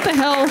like, what the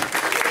hell?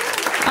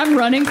 I'm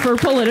running for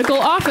political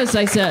office,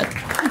 I said.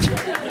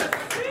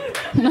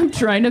 And I'm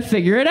trying to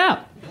figure it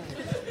out.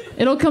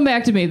 It'll come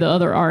back to me, the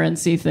other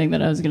RNC thing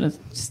that I was going to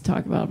just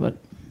talk about, but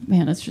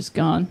man, it's just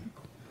gone.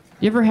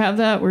 You ever have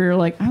that where you're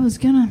like, damn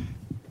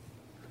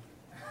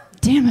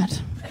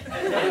it.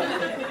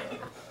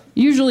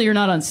 Usually you're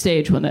not on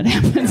stage when that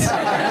happens.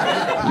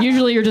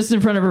 Usually you're just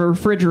in front of a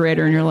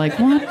refrigerator and you're like,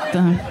 what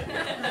the...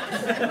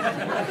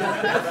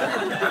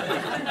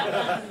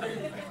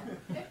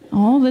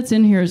 All that's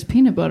in here is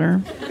peanut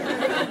butter.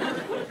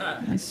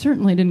 I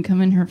certainly didn't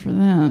come in here for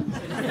that.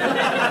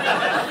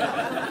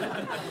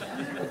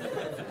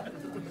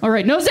 All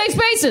right, no safe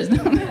spaces.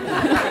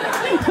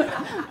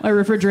 My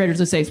refrigerator's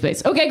a safe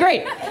space. Okay,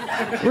 great.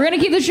 We're going to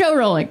keep the show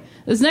rolling.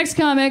 This next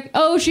comic,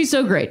 she's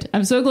so great.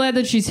 I'm so glad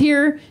that she's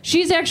here.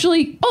 She's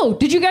actually... Oh,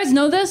 did you guys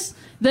know this?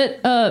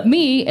 That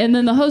me and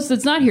then the host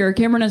that's not here,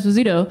 Cameron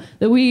Esposito,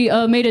 that we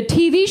made a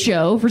TV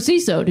show for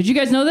CISO. Did you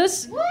guys know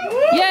this?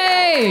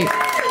 Yay!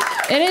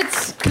 And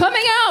it's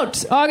coming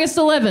out August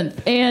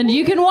 11th, and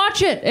you can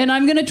watch it. And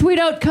I'm going to tweet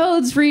out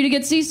codes for you to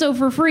get CISO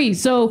for free.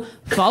 So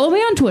follow me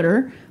on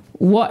Twitter.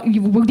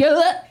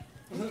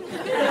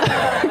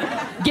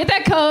 Get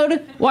that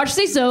code, watch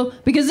CISO,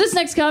 because this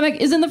next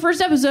comic is in the first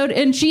episode,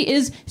 and she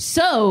is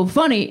so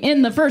funny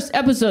in the first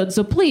episode.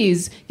 So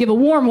please give a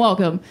warm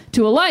welcome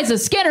to Eliza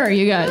Skinner,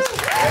 you guys.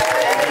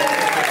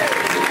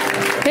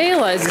 Hey,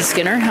 Eliza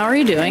Skinner, how are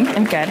you doing?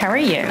 I'm good. How are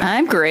you?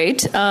 I'm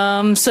great.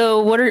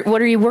 So what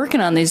are you working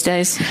on these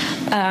days?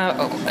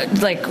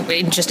 Like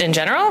just in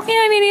general? Yeah,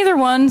 I mean either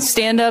one.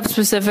 Stand up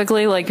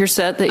specifically, like your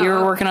set that you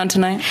were working on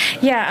tonight.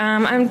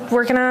 Yeah, I'm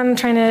working on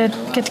trying to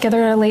get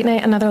together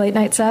another late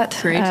night set.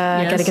 Great.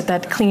 Yes. Got to get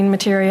that clean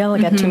material.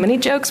 I got too many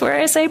jokes where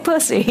I say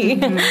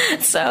pussy,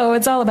 so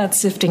it's all about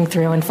sifting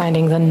through and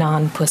finding the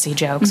non-pussy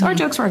jokes or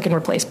jokes where I can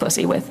replace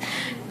pussy with.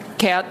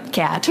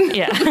 Cat.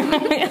 Yeah.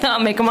 I'll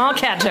make them all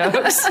cat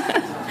jokes.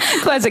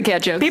 Classic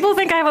cat jokes. People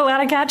think I have a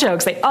lot of cat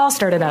jokes. They all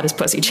started out as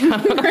pussy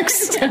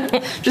jokes.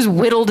 Just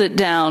whittled it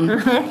down.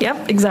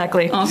 Yep,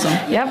 exactly. Awesome.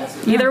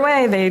 Yep. Either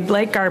way, they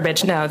like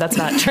garbage. No, that's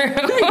not true.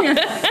 Kind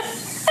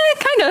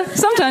of.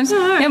 Sometimes.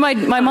 Yeah,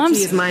 my mom's...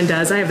 Geez, mine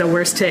does. I have the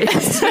worst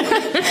taste.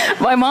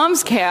 My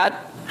mom's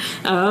cat...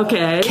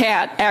 Okay.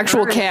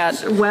 Actual right.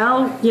 cat.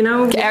 Well,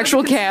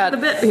 actual cat. A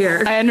bit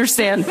here. I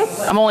understand.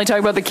 I'm only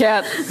talking about the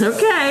cat.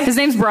 Okay. His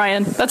name's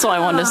Brian. That's all I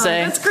wanted to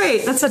say. That's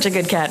great. That's such a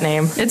good cat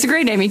name. It's a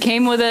great name. He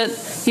came with it.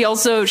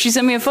 She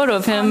sent me a photo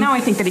of him. Now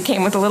I think that he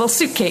came with a little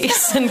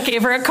suitcase and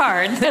gave her a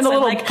card and a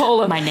little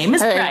polo. My name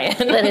is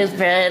Brian. That is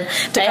Brian.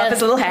 Took off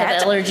his little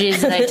hat.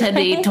 Allergies and I tend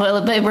to eat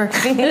toilet paper.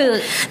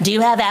 Do you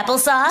have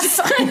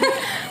applesauce?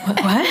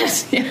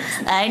 What?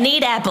 I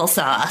need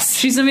applesauce.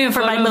 She sent me a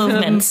for photo my of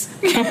movements.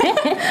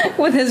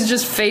 With his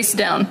just face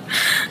down.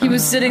 He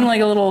was sitting like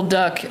a little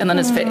duck, and then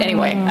his face.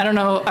 Anyway, I don't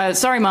know.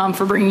 Sorry, Mom,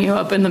 for bringing you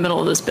up in the middle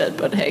of this bit,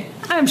 but hey,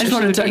 I just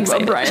wanted to talk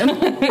about Brian.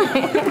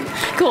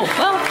 Cool.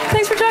 Well,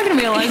 thanks for talking to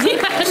me, Eliza. We're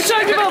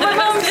talking about my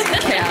mom's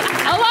cat.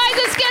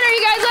 Eliza Skinner,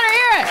 you guys let her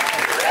hear it.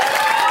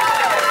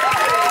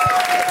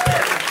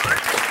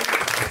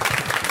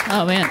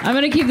 Oh man, I'm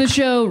gonna keep the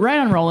show right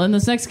on rolling.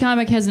 This next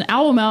comic has an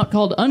album out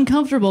called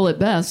Uncomfortable at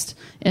Best,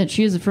 and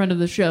she is a friend of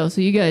the show, so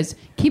you guys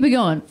keep it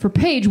going for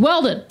Paige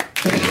Weldon.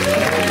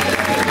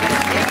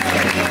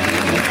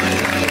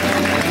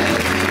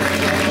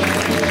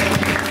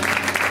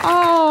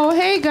 Oh,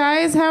 hey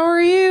guys, how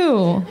are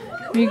you?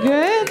 You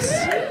good?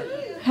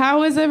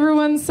 How is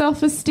everyone's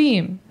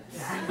self-esteem?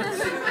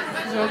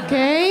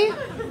 Okay?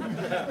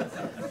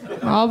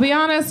 I'll be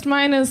honest,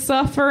 mine is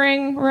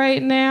suffering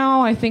right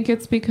now. I think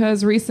it's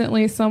because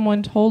recently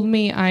someone told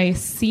me I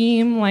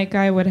seem like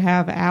I would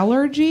have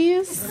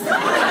allergies.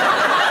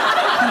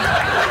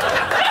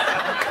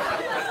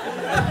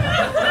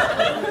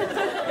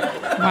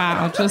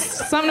 Wow,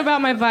 just something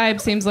about my vibe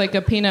seems like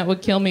a peanut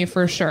would kill me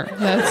for sure.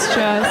 That's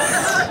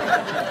just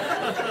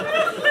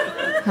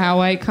how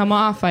I come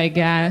off, I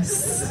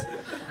guess.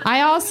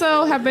 I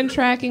also have been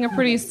tracking a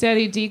pretty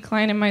steady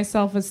decline in my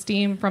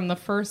self-esteem from the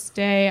first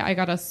day I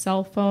got a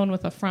cell phone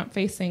with a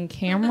front-facing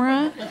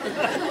camera.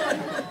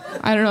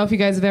 I don't know if you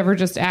guys have ever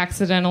just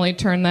accidentally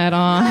turned that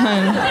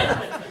on.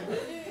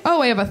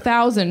 Oh, I have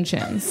 1,000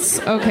 chins.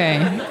 Okay,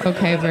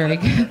 very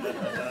good.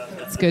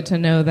 It's good to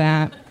know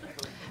that.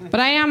 But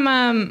I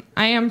am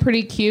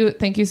pretty cute.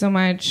 Thank you so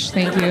much.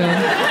 Thank you so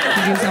much.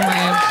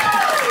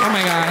 Oh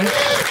my gosh.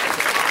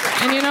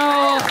 And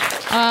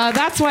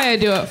that's why I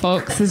do it,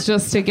 folks, is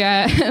just to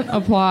get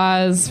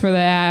applause for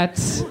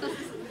that.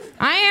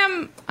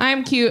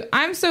 I'm cute.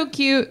 I'm so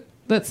cute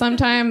that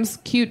sometimes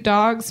cute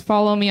dogs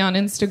follow me on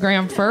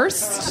Instagram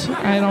first.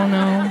 I don't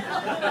know.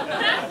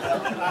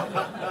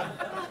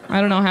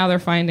 I don't know how they're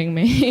finding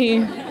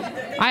me.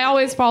 I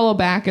always follow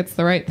back. It's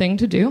the right thing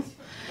to do.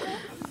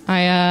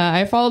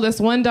 I follow this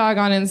one dog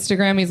on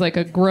Instagram. He's like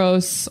a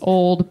gross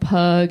old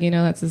pug. You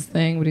know, that's his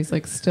thing, but he's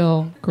like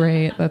still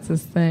great. That's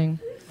his thing.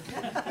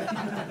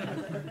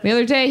 The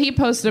other day, he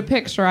posted a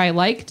picture. I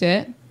liked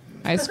it.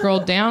 I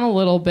scrolled down a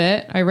little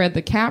bit. I read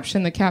the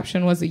caption. The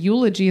caption was a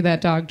eulogy.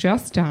 That dog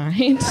just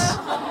died.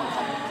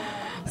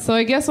 So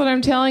I guess what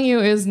I'm telling you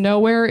is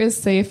nowhere is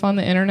safe on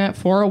the internet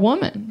for a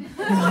woman.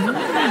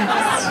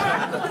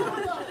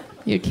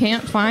 You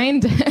can't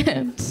find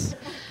it.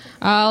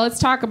 Let's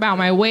talk about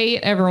my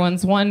weight.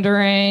 Everyone's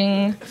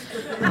wondering.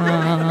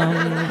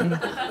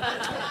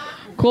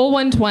 Cool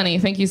 120.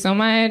 Thank you so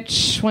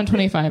much.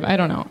 125. I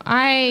don't know.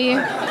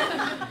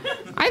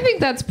 I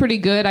think that's pretty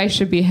good. I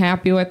should be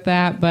happy with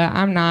that, but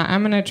I'm not.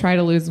 I'm going to try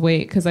to lose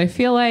weight because I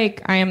feel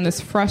like I am this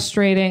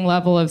frustrating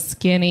level of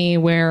skinny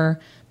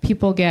where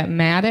people get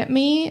mad at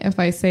me if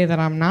I say that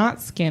I'm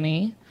not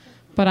skinny,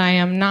 but I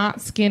am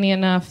not skinny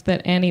enough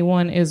that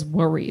anyone is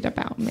worried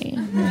about me. You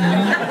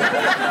know?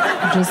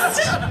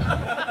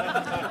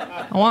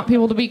 I want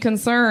people to be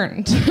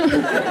concerned.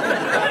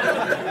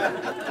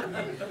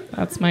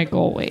 That's my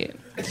goal weight.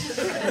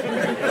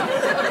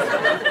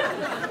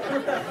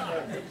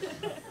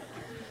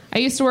 I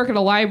used to work at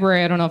a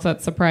library. I don't know if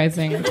that's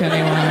surprising to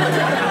anyone.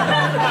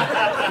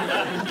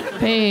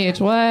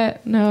 Paige,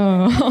 what?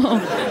 No.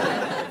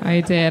 I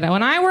did.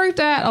 When I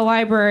worked at a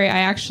library, I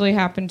actually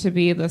happened to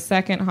be the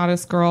second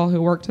hottest girl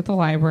who worked at the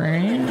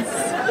library.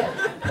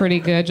 It's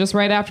pretty good. Just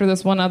right after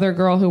this one other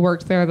girl who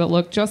worked there that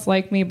looked just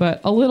like me, but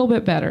a little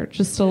bit better,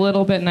 just a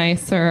little bit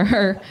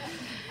nicer.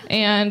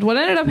 And what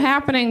ended up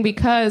happening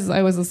because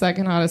I was the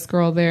second hottest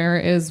girl there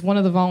is one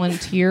of the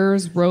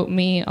volunteers wrote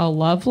me a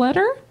love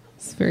letter.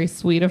 It's very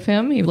sweet of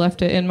him. He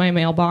left it in my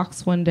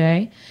mailbox one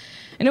day.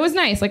 And it was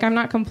nice. Like, I'm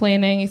not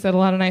complaining. He said a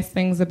lot of nice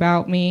things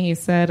about me. He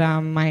said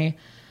my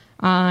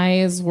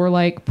eyes were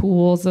like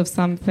pools of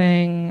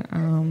something,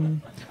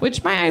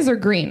 which my eyes are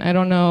green. I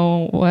don't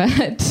know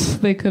what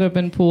they could have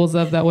been pools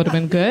of that would have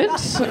been good.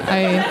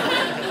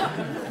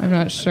 I'm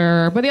not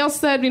sure. But he also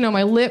said,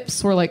 my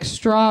lips were like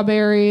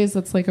strawberries.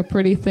 That's like a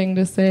pretty thing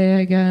to say,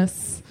 I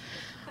guess.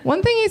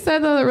 One thing he said,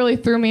 though, that really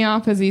threw me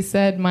off is he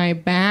said my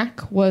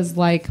back was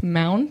like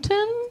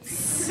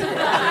mountains.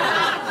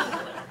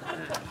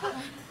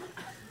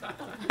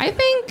 I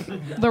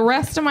think the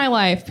rest of my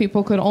life,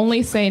 people could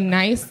only say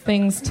nice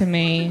things to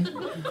me,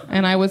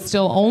 and I would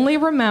still only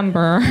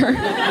remember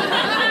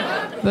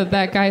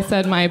that guy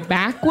said my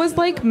back was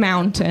like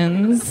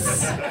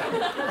mountains,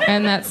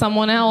 and that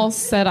someone else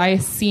said I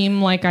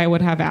seem like I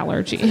would have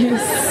allergies.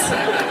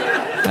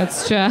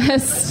 That's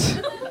just...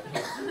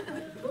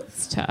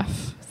 It's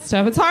tough.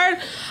 It's hard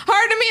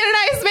to meet a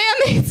nice man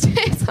these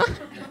days.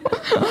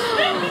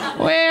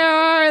 Where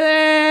are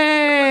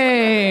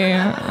they?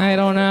 I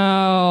don't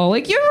know.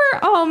 Like, you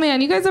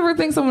guys ever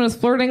think someone is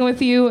flirting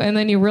with you and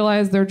then you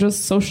realize they're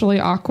just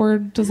socially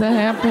awkward? Does that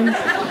happen?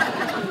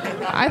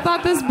 I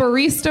thought this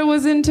barista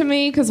was into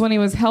me because when he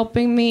was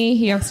helping me,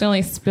 he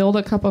accidentally spilled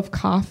a cup of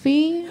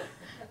coffee.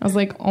 I was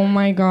like, oh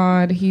my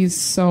God, he's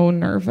so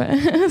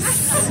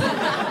nervous. He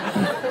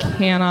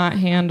cannot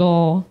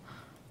handle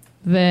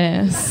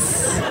this.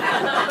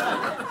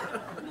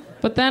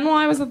 But then while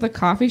I was at the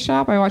coffee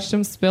shop, I watched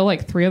him spill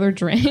like 3 other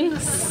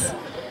drinks.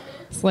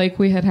 It's like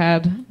we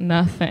had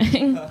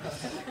nothing.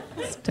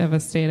 It's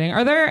devastating.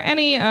 Are there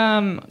any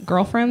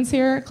girlfriends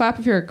here? Clap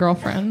if you're a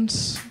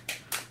girlfriend.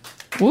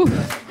 Woo.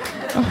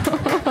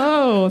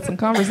 Oh, some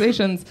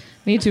conversations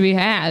need to be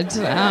had.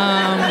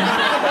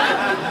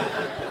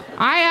 I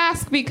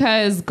ask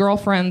because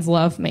girlfriends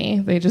love me.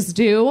 They just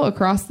do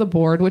across the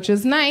board, which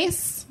is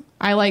nice.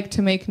 I like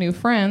to make new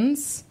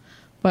friends,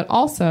 but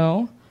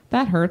also...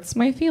 that hurts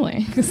my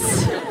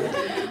feelings.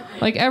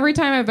 Like, every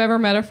time I've ever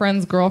met a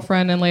friend's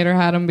girlfriend and later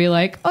had them be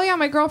like, oh yeah,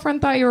 my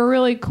girlfriend thought you were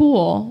really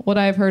cool, what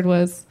I've heard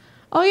was,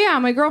 oh yeah,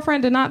 my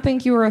girlfriend did not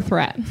think you were a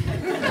threat.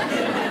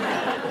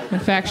 In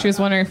fact, she was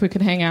wondering if we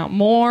could hang out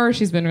more.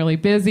 She's been really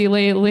busy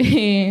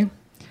lately.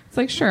 It's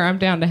like, sure, I'm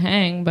down to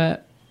hang,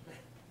 but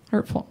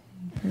hurtful.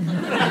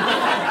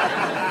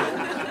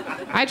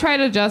 I try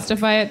to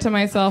justify it to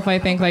myself. I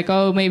think, like,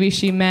 oh, maybe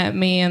she met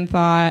me and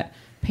thought,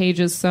 Paige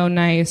is so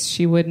nice,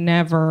 she would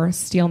never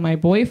steal my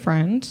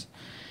boyfriend.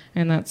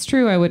 And that's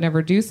true, I would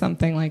never do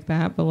something like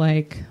that, but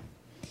like,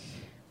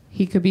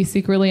 he could be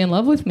secretly in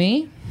love with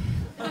me.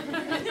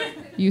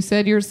 You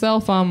said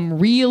yourself, I'm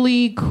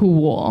really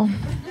cool.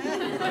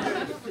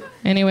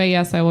 Anyway,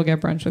 yes, I will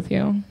get brunch with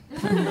you.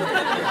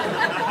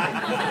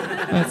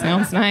 That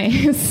sounds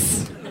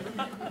nice.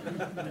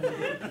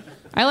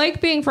 I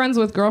like being friends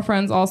with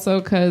girlfriends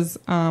also because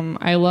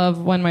I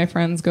love when my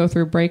friends go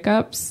through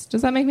breakups.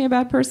 Does that make me a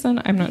bad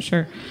person? I'm not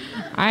sure.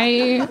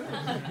 I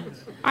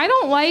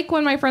don't like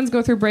when my friends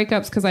go through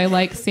breakups because I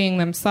like seeing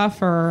them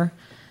suffer.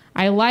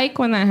 I like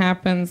when that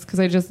happens because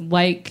I just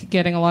like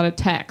getting a lot of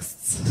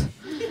texts.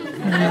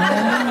 I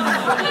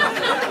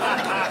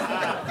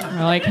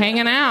like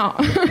hanging out.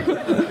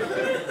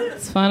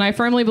 It's fun. I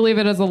firmly believe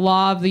it is a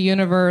law of the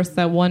universe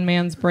that one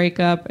man's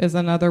breakup is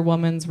another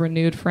woman's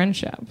renewed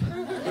friendship.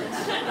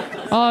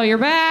 Oh, you're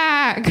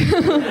back.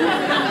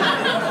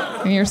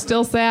 And you're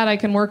still sad. I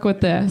can work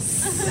with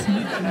this.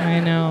 I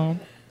know.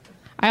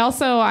 I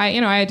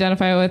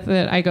identify with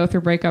it. I go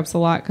through breakups a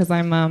lot because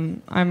I'm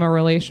a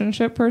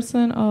relationship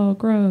person. Oh,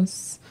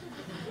 gross.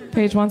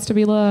 Paige wants to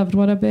be loved.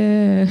 What a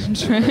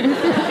bitch.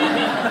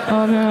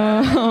 Oh,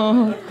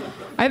 no.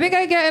 I think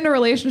I get into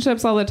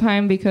relationships all the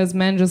time because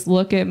men just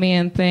look at me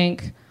and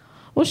think,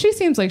 well, she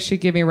seems like she'd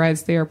give me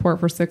rides to the airport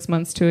for 6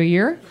 months to a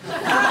year.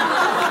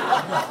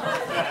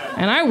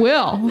 And I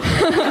will.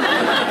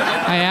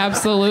 I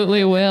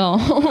absolutely will.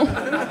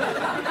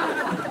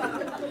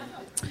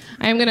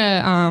 I'm going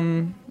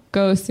to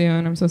go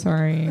soon. I'm so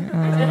sorry.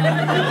 I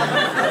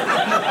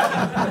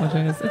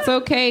apologize. It's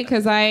okay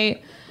because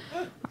I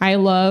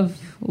love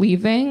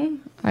leaving.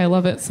 I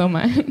love it so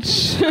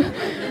much.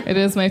 It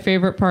is my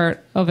favorite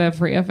part of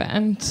every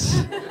event.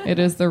 It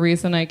is the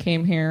reason I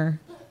came here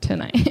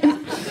tonight.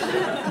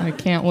 I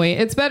can't wait.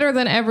 It's better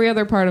than every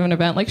other part of an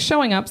event. Like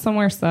showing up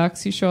somewhere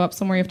sucks. You show up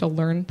somewhere, you have to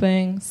learn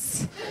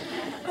things.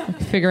 Like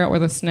figure out where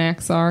the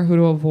snacks are, who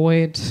to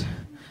avoid.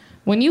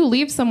 When you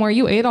leave somewhere,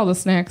 you ate all the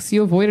snacks,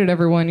 you avoided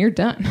everyone, you're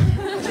done.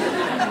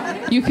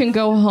 You can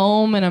go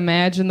home and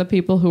imagine the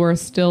people who are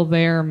still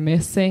there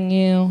missing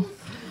you.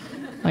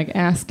 Like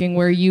asking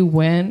where you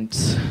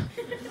went.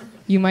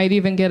 You might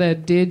even get a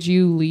 "did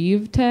you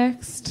leave"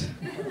 text.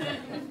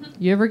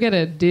 You ever get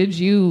a "did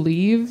you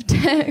leave"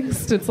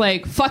 text? It's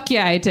like, fuck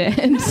yeah, I did.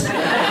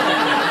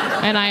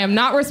 And I am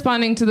not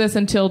responding to this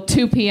until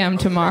 2 p.m.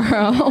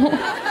 tomorrow.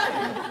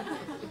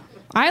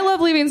 I love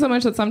leaving so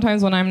much that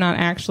sometimes when I'm not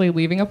actually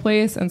leaving a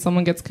place and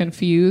someone gets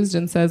confused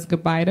and says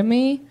goodbye to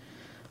me,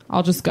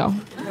 I'll just go.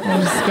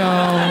 I'll just go.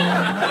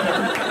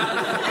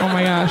 Oh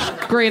my gosh,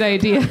 great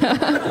idea.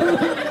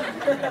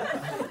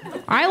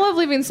 I love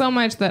leaving so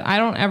much that I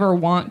don't ever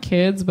want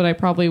kids, but I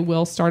probably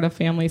will start a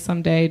family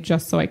someday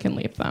just so I can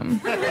leave them.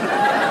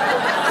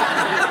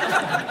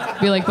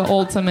 Be like the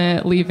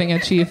ultimate leaving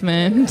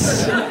achievement.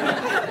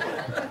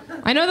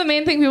 I know the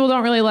main thing people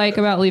don't really like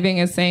about leaving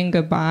is saying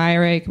goodbye,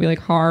 right? It can be like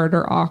hard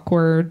or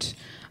awkward.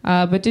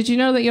 But did you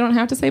know that you don't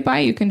have to say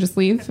bye? You can just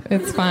leave.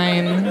 It's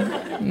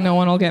fine. No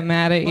one will get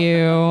mad at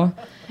you.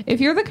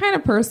 If you're the kind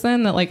of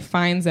person that like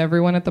finds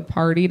everyone at the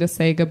party to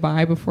say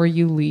goodbye before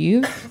you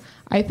leave,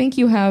 I think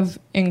you have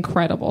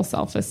incredible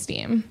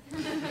self-esteem.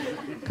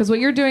 Because what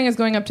you're doing is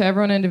going up to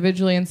everyone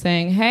individually and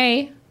saying,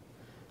 hey,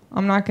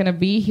 I'm not going to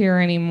be here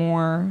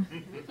anymore.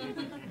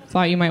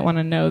 Thought you might want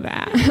to know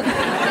that.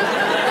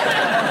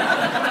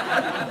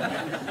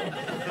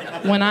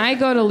 When I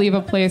go to leave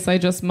a place, I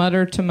just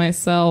mutter to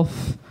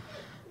myself,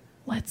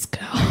 let's go.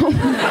 All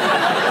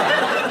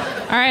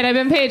right, I've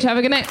been Paige. Have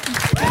a good night.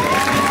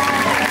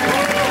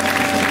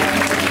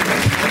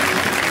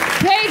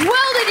 Paige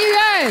Weldon, you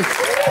guys!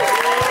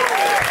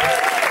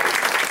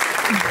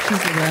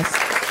 She's the best.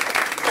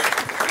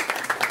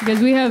 Because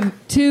we have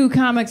 2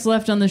 comics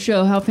left on the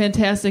show. How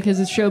fantastic has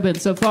this show been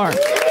so far?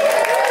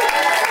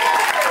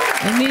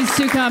 And these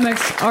 2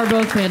 comics are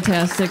both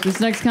fantastic.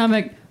 This next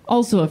comic,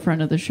 also a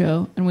friend of the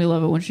show, and we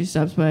love it when she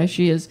stops by.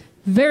 She is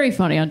very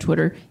funny on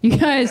Twitter. You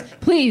guys,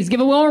 please give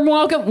a warm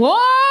welcome. Warm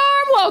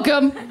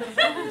welcome.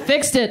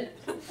 Fixed it.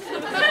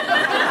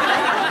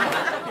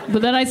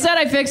 But then I said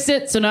I fixed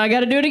it, so now I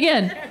got to do it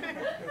again.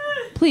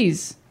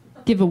 Please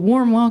give a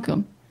warm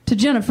welcome to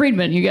Jenna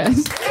Friedman, you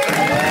guys.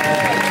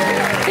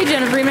 Hey,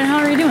 Jenna Friedman, how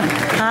are you doing?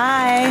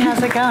 Hi,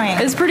 how's it going?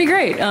 It's pretty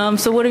great.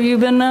 So what have you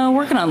been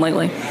working on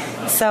lately?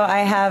 So I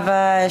have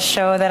a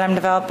show that I'm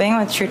developing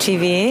with True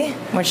TV,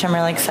 which I'm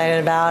really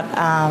excited about.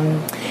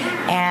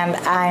 And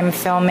I'm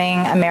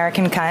filming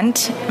American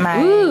Cunt,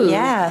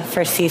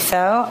 for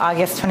CISO.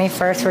 August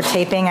 21st, we're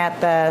taping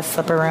at the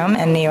Slipper Room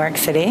in New York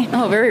City.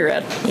 Oh, very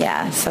rad.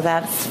 Yeah, so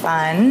that's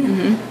fun.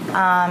 Mm-hmm.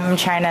 I'm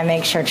trying to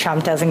make sure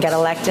Trump doesn't get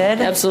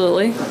elected.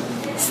 Absolutely.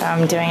 So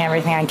I'm doing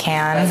everything I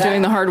can.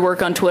 Doing the hard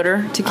work on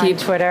Twitter to keep...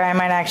 On Twitter, I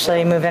might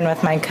actually move in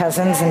with my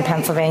cousins in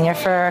Pennsylvania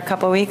for a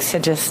couple weeks to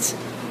just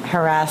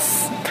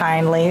harass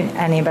kindly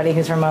anybody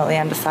who's remotely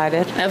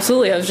undecided.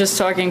 Absolutely. I was just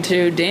talking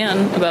to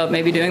Dan about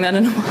maybe doing that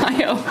in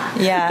Ohio.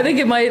 Yeah. I think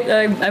it might.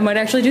 I might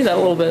actually do that a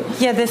little bit.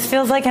 Yeah, this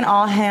feels like an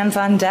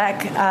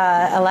all-hands-on-deck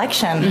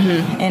election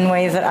in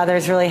ways that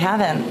others really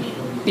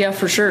haven't. Yeah,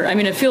 for sure. I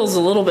mean, it feels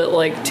a little bit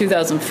like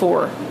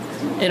 2004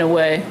 in a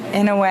way.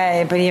 In a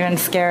way, but even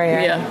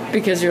scarier. Yeah,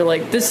 because you're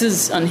like, this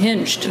is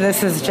unhinged.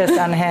 This is just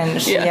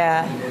unhinged.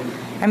 Yeah.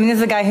 I mean, this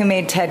is a guy who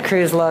made Ted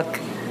Cruz look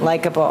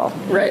likable.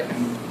 Right.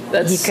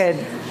 He could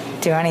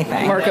do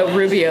anything. Marco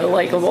Rubio,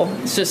 likable.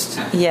 It's just,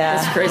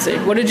 it's crazy.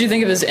 What did you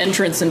think of his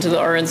entrance into the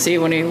RNC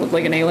when he looked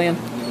like an alien?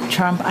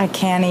 Trump, I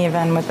can't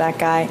even with that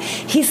guy.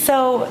 He's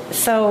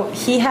so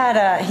he had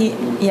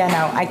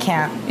I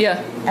can't.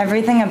 Yeah.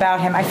 Everything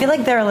about him. I feel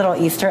like there are little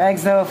Easter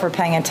eggs, though, if we're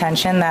paying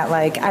attention, that,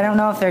 like, I don't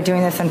know if they're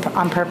doing this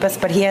on purpose,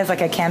 but he has,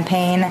 like, a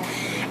campaign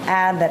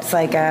ad that's,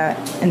 like, a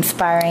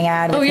inspiring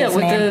ad with his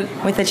name.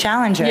 With the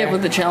Challenger. Yeah,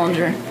 with the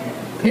Challenger.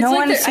 No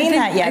one's seen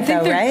that yet,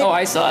 though, right? Oh,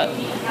 I saw it.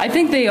 I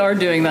think they are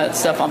doing that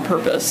stuff on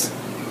purpose.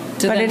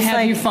 To But then it's have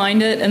like- you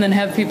find it and then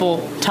have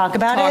people Talk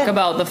about it?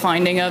 about the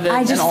finding of it.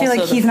 I just and feel like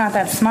also he's not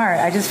that smart.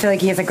 I just feel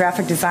like he has a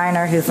graphic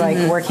designer who's like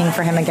working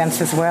for him against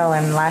his will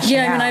and lashing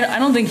Yeah, I mean, out. I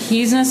don't think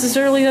he's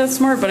necessarily that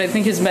smart, but I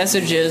think his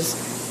message is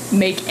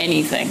make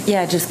anything.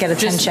 Yeah, just get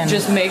attention.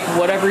 Just make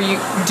whatever you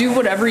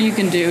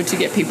can do to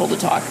get people to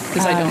talk,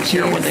 because I don't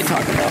care what they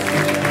talk about.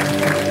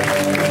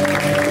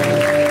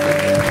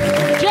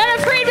 Jenna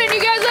Friedman,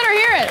 you guys better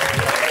hear it.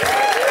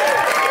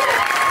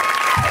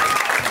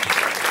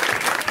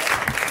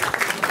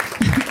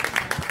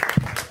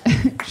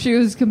 She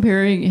was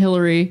comparing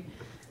Hillary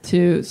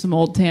to some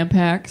old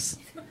Tampax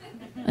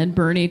and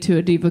Bernie to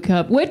a Diva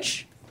Cup,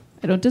 which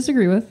I don't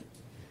disagree with.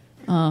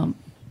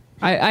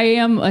 I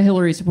am a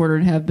Hillary supporter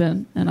and have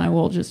been, and I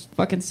will just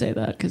fucking say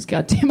that because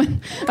goddamn it,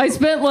 I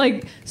spent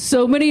like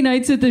so many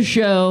nights at the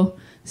show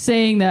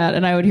saying that,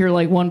 and I would hear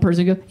like one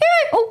person go, "Hey,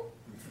 oh,"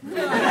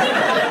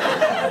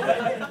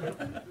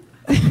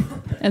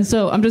 and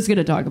so I'm just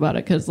gonna talk about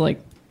it because,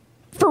 like,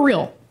 for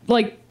real,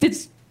 like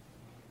there's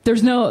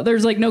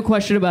like no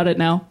question about it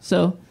now.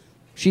 So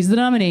she's the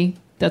nominee.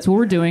 That's what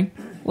we're doing.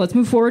 Let's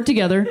move forward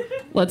together.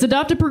 Let's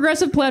adopt a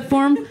progressive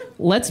platform.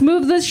 Let's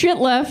move this shit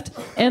left.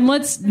 And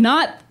let's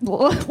not,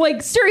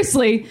 like,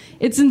 seriously,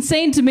 it's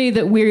insane to me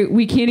that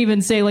we can't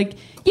even say, like,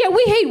 yeah,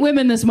 we hate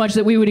women this much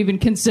that we would even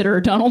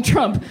consider Donald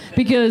Trump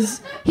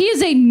because he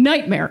is a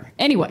nightmare.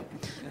 Anyway,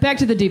 back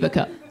to the Diva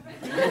Cup.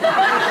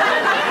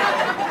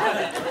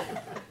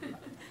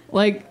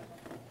 Like,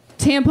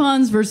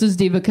 tampons versus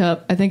Diva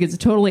Cup, I think it's a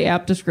totally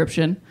apt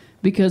description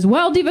because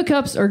while Diva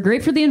Cups are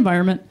great for the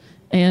environment,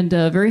 and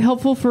very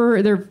helpful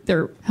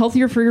they're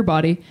healthier for your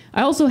body.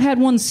 I also had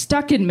one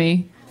stuck in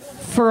me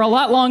for a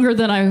lot longer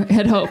than I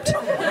had hoped.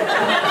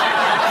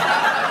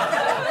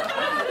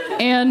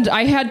 And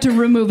I had to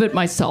remove it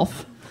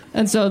myself.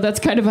 And so that's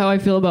kind of how I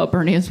feel about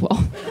Bernie as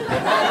well.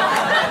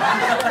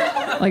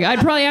 Like,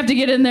 I'd probably have to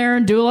get in there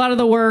and do a lot of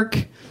the work.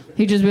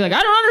 He'd just be like,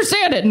 I don't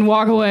understand it, and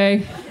walk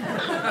away.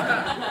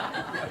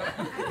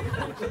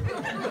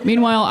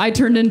 Meanwhile, I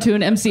turned into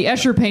an MC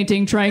Escher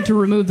painting trying to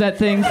remove that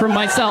thing from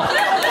myself.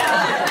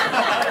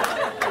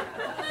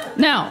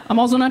 Now, I'm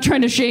also not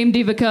trying to shame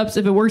Diva Cups.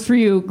 If it works for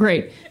you,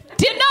 great.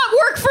 Did not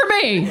work for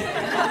me!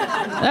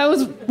 That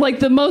was like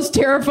the most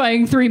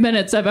terrifying 3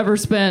 minutes I've ever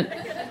spent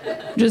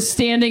just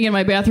standing in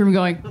my bathroom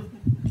going.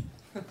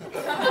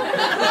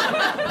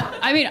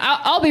 I mean,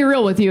 I'll be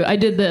real with you. I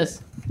did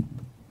this.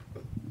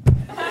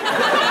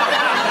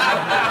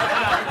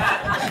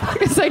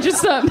 Because I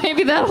just thought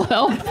maybe that'll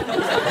help.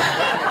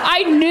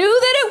 I knew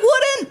that it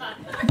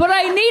wouldn't, but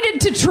I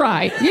needed to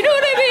try. You know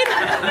what I mean?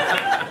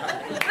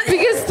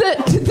 Because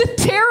the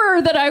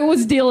terror that I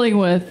was dealing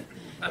with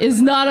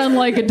is not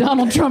unlike a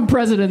Donald Trump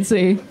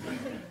presidency.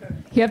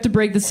 You have to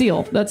break the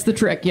seal. That's the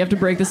trick. You have to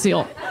break the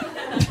seal.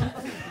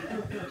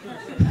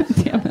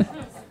 Damn it.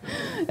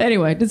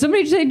 Anyway, did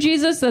somebody say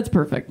Jesus? That's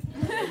perfect.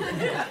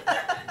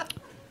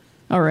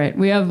 All right,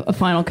 we have a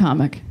final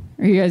comic.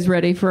 Are you guys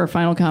ready for our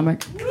final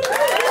comic?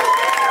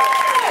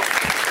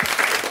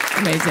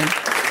 Amazing.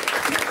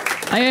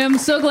 I am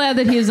so glad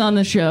that he is on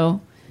the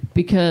show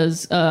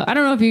because I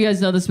don't know if you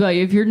guys know this about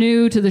you. If you're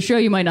new to the show,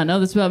 you might not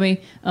know this about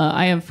me.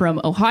 I am from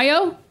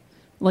Ohio. I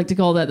like to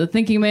call that the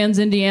thinking man's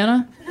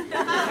Indiana.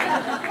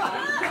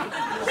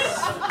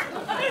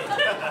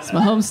 It's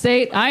my home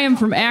state. I am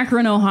from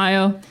Akron,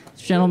 Ohio.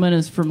 This gentleman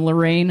is from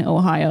Lorain,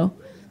 Ohio.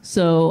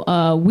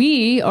 So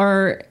we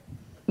are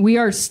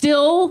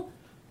still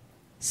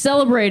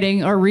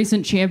celebrating our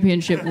recent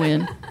championship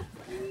win.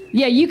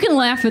 Yeah, you can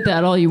laugh at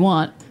that all you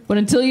want, but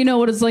until you know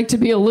what it's like to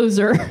be a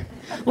loser,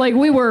 like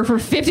we were for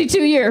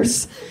 52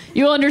 years,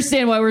 you'll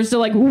understand why we're still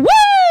like,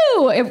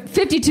 woo!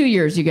 52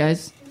 years, you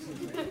guys.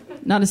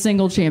 Not a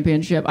single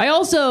championship. I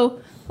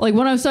also, like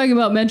when I was talking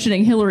about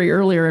mentioning Hillary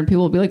earlier and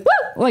people will be like,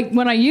 woo! Like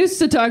when I used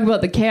to talk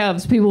about the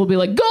Cavs, people will be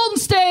like, Golden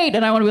State!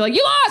 And I want to be like,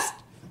 you lost!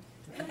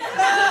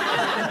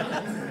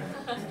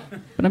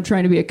 But I'm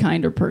trying to be a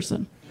kinder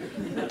person.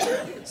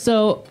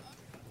 So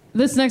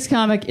this next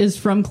comic is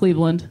from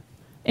Cleveland.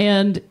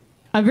 And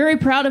I'm very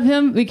proud of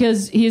him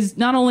because he's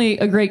not only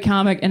a great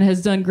comic and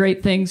has done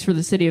great things for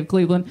the city of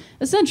Cleveland,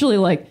 essentially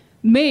like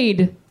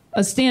made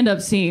a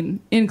stand-up scene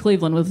in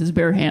Cleveland with his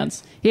bare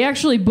hands. He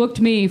actually booked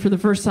me for the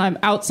first time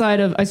I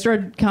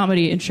started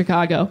comedy in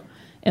Chicago.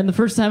 And the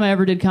first time I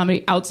ever did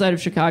comedy outside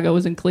of Chicago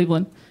was in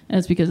Cleveland. And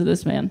it's because of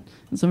this man.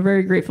 And so I'm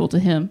very grateful to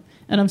him.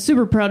 And I'm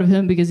super proud of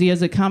him because he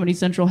has a Comedy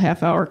Central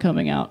half hour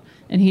coming out.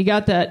 And he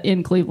got that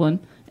in Cleveland.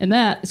 And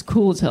that is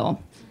cool as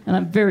hell. And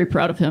I'm very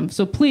proud of him.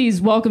 So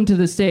please welcome to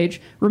the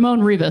stage,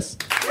 Ramon Rivas.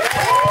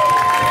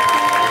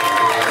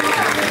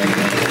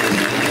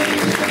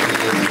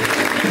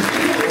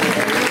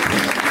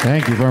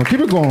 Thank you, bro. Keep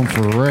it going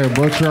for Ray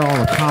Butcher, all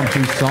the comics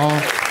you saw,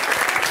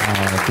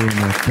 doing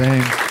their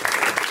thing.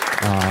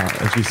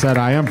 As you said,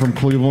 I am from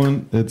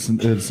Cleveland.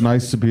 It's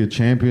nice to be a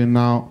champion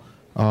now.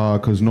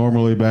 Because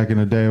normally back in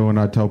the day when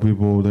I tell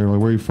people, they're like,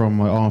 where are you from?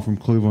 I'm like, oh, I'm from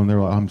Cleveland. They're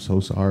like, I'm so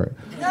sorry.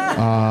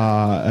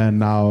 And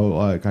now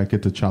like I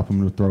get to chop them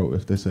in the throat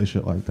if they say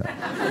shit like that.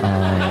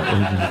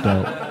 Which is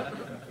dope.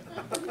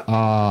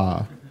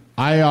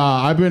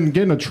 I've been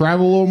getting to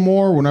travel a little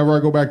more. Whenever I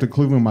go back to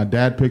Cleveland, my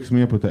dad picks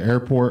me up at the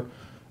airport.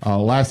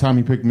 Last time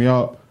he picked me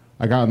up,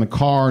 I got in the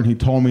car and he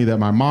told me that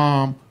my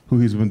mom, who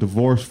he's been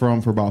divorced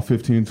from for about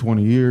 15,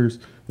 20 years,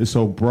 is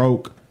so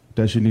broke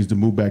that she needs to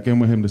move back in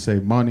with him to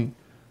save money.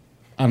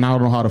 And I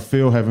don't know how to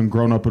feel having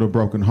grown up in a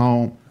broken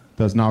home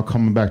that's now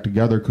coming back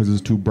together because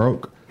it's too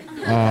broke.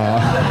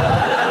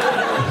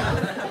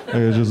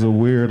 It's just a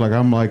weird, like,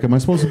 I'm like, am I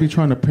supposed to be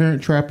trying to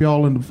parent trap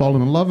y'all into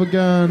falling in love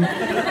again?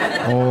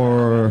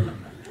 Or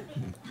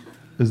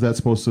is that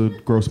supposed to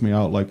gross me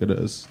out like it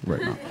is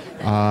right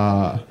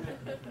now?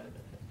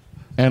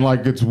 And,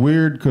 like, it's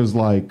weird because,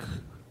 like,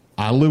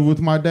 I live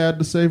with my dad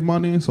to save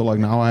money, so, like,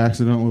 now I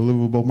accidentally live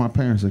with both my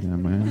parents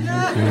again, man.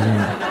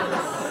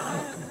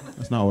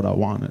 That's not what I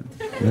wanted,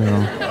 you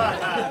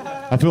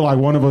know? I feel like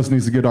one of us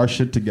needs to get our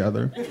shit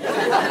together.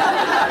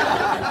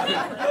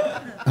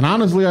 And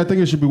honestly, I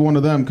think it should be one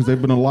of them because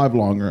they've been alive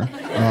longer.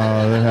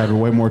 They had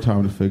way more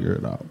time to figure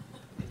it out.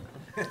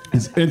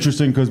 It's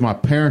interesting because my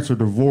parents are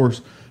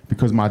divorced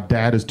because my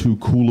dad is too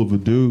cool of a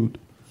dude.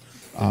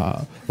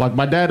 Like,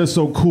 my dad is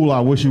so cool, I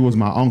wish he was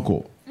my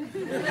uncle.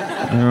 You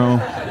know?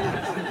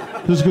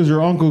 Just because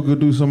your uncle could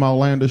do some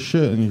outlandish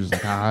shit, and you're just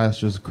like, that's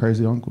just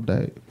crazy Uncle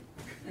Dave.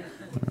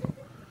 You know?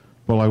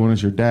 But, like, when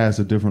it's your dad, it's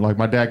a different... Like,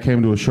 my dad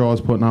came to a show I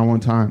was putting on one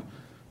time,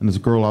 and this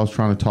girl I was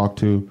trying to talk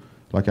to,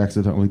 like,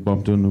 accidentally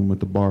bumped into him at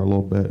the bar a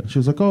little bit. She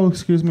was like, oh,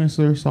 excuse me,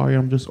 sir, sorry,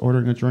 I'm just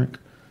ordering a drink.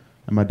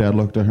 And my dad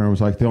looked at her and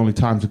was like, the only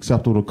time it's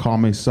acceptable to call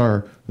me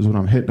sir is when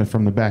I'm hitting it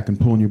from the back and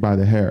pulling you by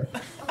the hair.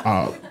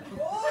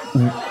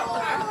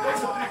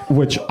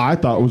 Which I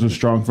thought was a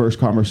strong first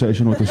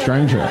conversation with a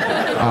stranger.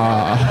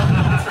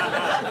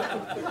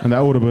 And that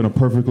would have been a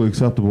perfectly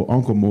acceptable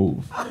uncle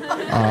move.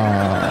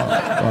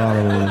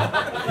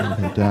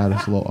 Dad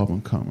is a little up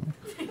and coming.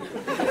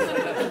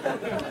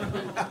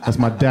 That's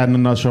my dad in a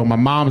nutshell. My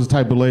mom's the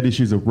type of lady,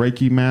 she's a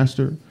Reiki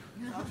master.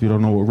 If you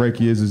don't know what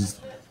Reiki is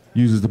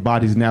uses the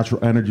body's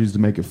natural energies to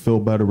make it feel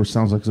better, which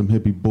sounds like some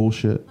hippie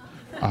bullshit.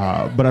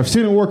 But I've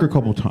seen it work a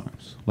couple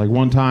times. Like,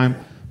 one time,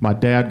 my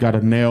dad got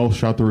a nail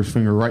shot through his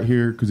finger right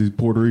here because he's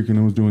Puerto Rican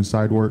and was doing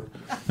side work.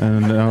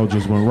 And the nail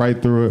just went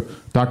right through it.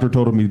 Doctor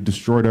told him he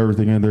destroyed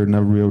everything in there and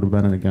never be able to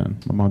bend it again.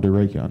 My mom did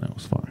Reiki on it. It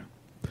was fine.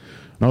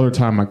 Another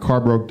time, my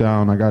car broke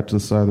down. I got to the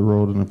side of the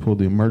road and I pulled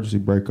the emergency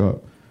brake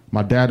up.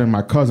 My dad and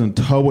my cousin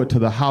tow it to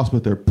the house,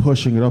 but they're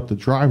pushing it up the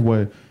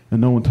driveway,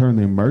 and no one turned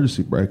the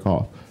emergency brake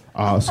off.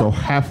 So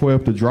halfway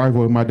up the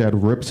driveway, my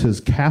dad rips his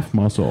calf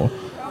muscle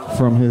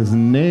from his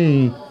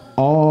knee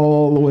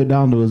all the way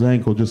down to his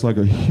ankle, just like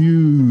a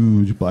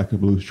huge black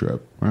and blue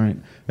strip, right?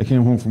 I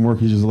came home from work,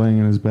 he's just laying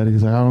in his bed.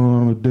 He's like, I don't know what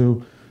I'm going to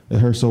do. It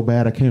hurts so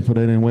bad, I can't put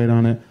any weight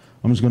on it.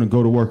 I'm just going to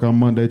go to work on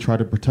Monday, try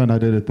to pretend I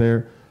did it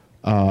there.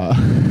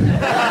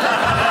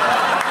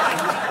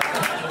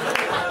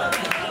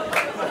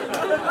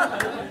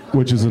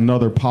 Which is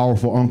another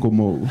powerful uncle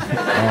move. You know?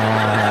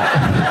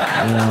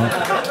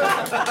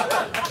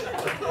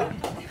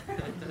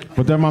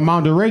 But then my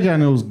mom did Reiki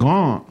and it was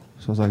gone.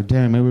 So I was like,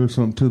 damn, maybe there's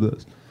something to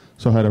this.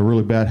 So I had a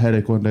really bad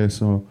headache one day,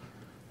 so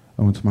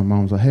I went to my mom.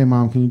 I was like, hey,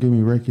 Mom, can you give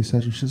me a Reiki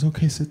session? She says,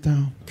 okay, sit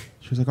down.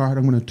 She was like, all right,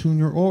 I'm going to tune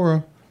your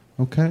aura,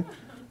 okay?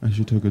 And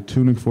she took a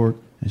tuning fork,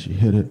 and she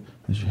hit it,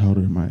 and she held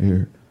it in my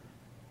ear.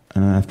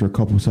 And then after a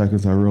couple of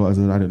seconds, I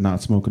realized that I did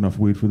not smoke enough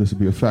weed for this to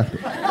be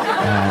effective.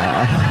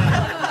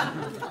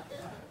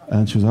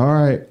 And she was all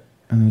right.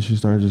 And then she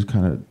started just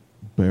kind of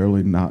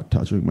barely not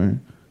touching me,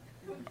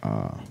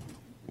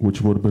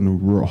 which would have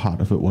been real hot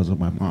if it wasn't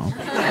my mom.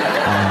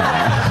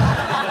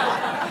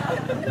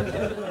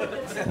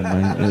 The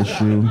main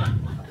issue.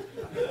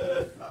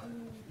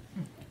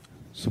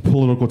 It's a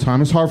political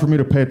time. It's hard for me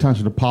to pay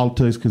attention to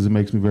politics because it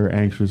makes me very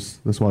anxious.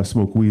 That's why I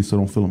smoke weed, so I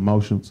don't feel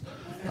emotions.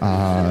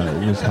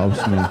 It just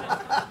helps me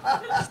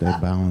stay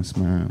balanced,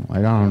 man. Like,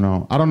 I don't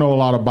know. I don't know a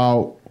lot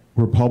about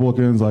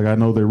Republicans. Like, I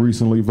know they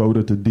recently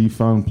voted to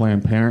defund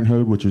Planned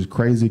Parenthood, which is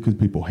crazy because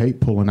people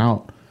hate pulling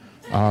out.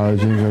 They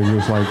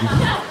just like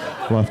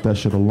left that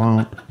shit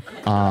alone.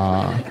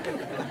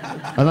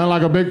 And then,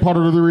 like, a big part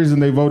of the reason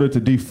they voted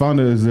to defund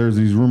it is there's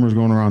these rumors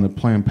going around that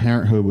Planned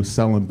Parenthood was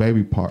selling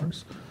baby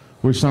parts,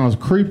 which sounds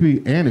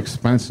creepy and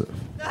expensive,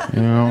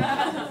 you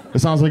know? It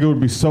sounds like it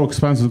would be so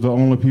expensive the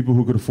only people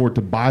who could afford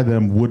to buy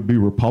them would be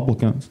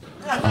Republicans.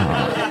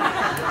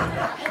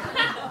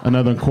 And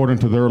then according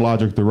to their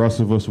logic, the rest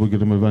of us would get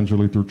them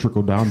eventually through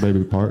trickle-down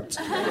baby parts.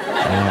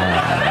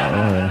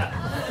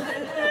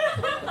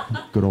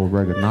 Good old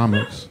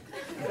Reaganomics.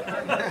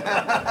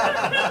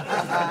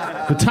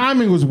 The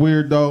timing was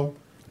weird, though,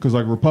 because,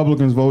 like,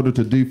 Republicans voted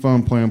to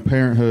defund Planned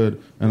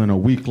Parenthood, and then a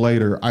week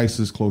later,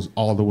 ISIS closed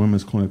all the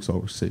women's clinics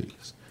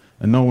overseas.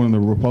 And no one in the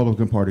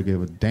Republican Party gave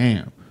a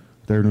damn.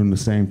 They're doing the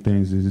same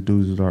things these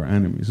dudes as our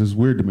enemies. It's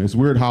weird to me. It's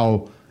weird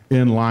how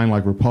in line,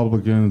 like,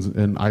 Republicans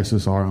and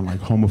ISIS are on, like,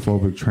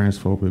 homophobic,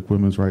 transphobic,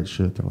 women's rights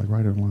shit. They're, like,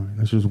 right in line.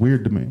 It's just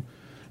weird to me.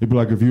 It'd be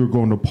like if you were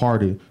going to a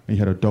party and you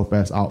had a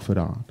dope-ass outfit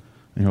on.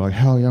 And you're like,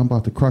 hell yeah, I'm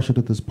about to crush it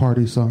at this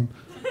party, son.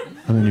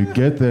 And then you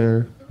get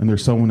there, and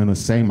there's someone in the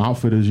same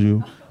outfit as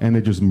you, and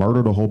they just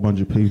murdered a whole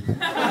bunch of people.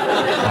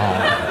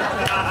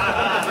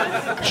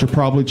 should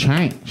probably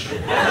change. You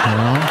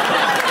know?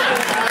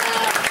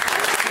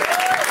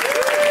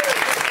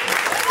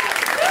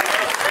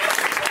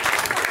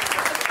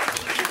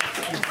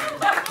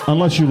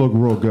 Unless you look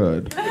real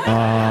good. And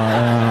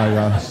I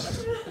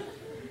guess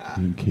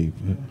you can keep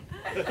it.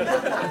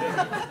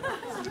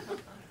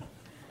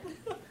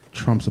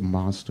 Trump's a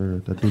monster.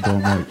 That dude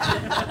don't like.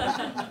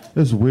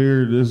 It's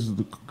weird. This is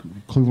the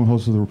Cleveland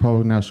hosted the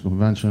Republican National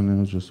Convention, and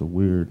it was just a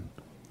weird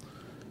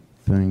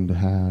thing to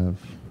have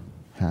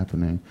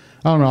happening.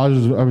 I don't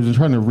know. I was just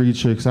trying to read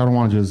shit because I don't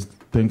want to just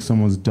think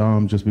someone's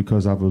dumb just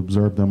because I've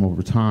observed them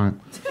over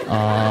time. So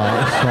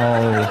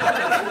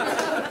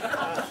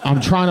I'm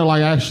trying to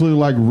actually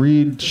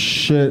read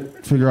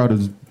shit, figure out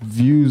his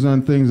views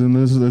on things, and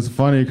this is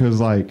funny because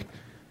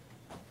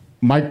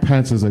Mike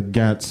Pence is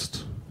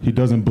against. He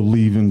doesn't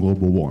believe in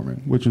global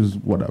warming, which is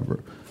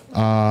whatever.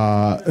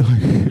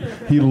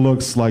 He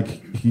looks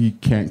like he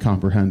can't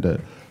comprehend it.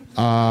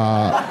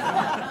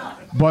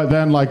 But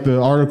then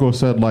the article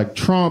said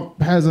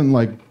Trump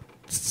hasn't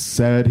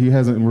said, he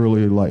hasn't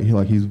really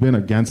he's been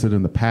against it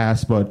in the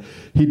past, but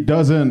he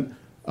doesn't.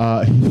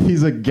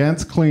 He's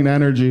against clean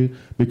energy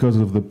because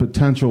of the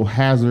potential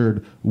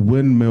hazard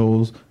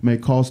windmills may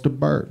cause to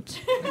birds.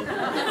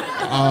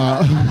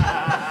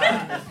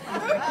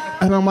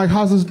 And I'm like,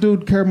 how's this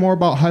dude care more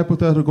about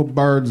hypothetical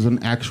birds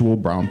than actual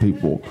brown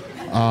people?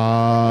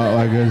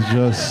 It's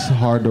just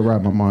hard to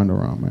wrap my mind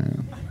around,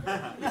 man.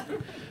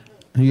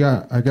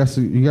 I guess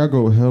you gotta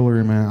go with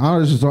Hillary, man. I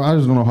just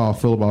don't know how I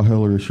feel about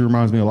Hillary. She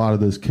reminds me a lot of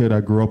this kid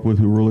I grew up with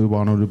who really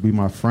wanted to be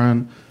my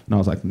friend, and I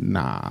was like,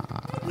 nah.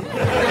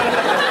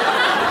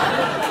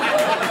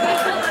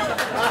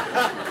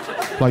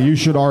 You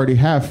should already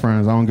have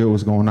friends. I don't get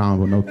what's going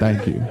on, but no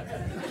thank you.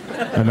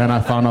 And then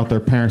I found out their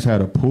parents had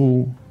a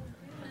pool.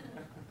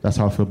 That's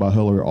how I feel about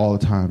Hillary all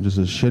the time. Just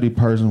a shitty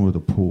person with a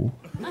pool.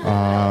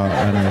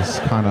 And it's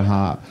kind of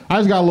hot. I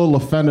just got a little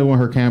offended when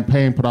her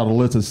campaign put out a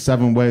list of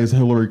 7 ways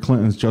Hillary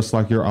Clinton's just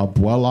like your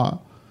abuela.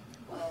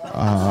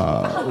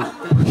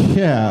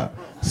 Yeah,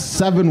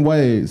 7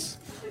 ways.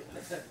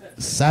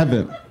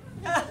 7.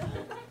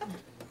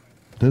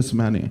 This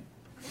many.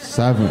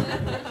 7.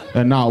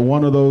 And not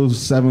one of those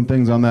 7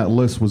 things on that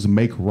list was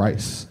make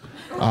rice.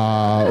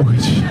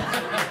 Which,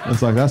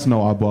 it's that's no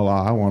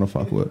abuela I want to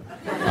fuck with.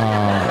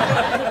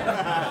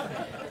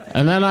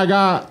 And then I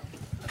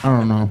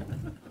don't know.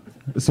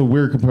 It's a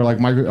weird compare.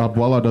 My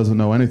abuela doesn't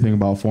know anything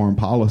about foreign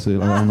policy.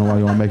 I don't know why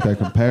you want to make that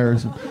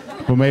comparison.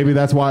 But maybe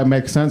that's why it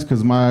makes sense,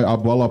 because my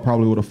abuela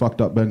probably would have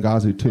fucked up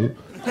Benghazi too.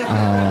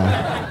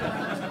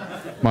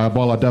 My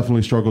abuela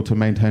definitely struggled to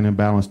maintain and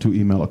balance 2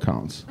 email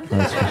accounts.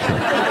 That's for sure.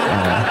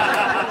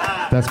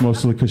 That's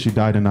mostly because she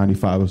died in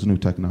 '95. It was new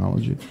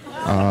technology.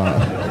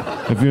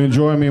 If you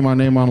enjoy me, my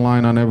name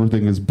online on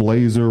everything is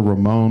Blazer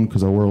Ramon,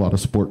 because I wear a lot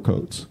of sport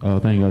coats.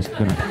 Thank you guys.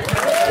 Good night.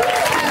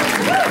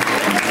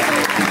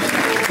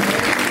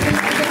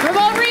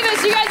 Ramon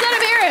Rivas, you guys let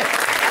him hear it.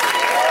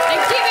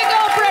 And keep it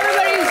going for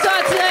everybody who saw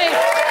it tonight.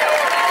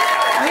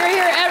 We're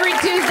here every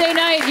Tuesday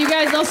night. You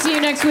guys, I'll see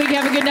you next week.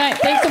 Have a good night.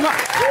 Thanks so much.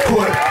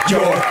 Put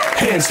your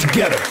hands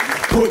together.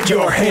 Put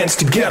your hands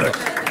together.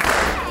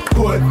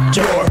 Put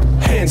your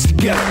hands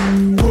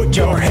together. Put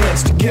your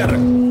hands together.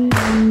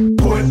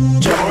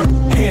 Put your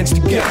hands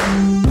together.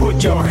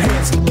 Put your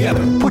hands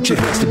together. Put your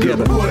hands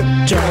together.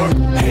 Put your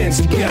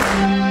hands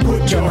together.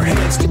 Put your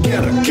hands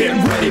together.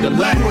 Get ready to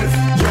laugh. Put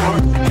your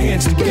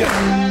hands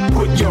together.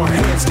 Put your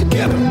hands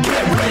together.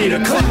 Get ready to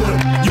clap.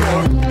 Put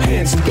your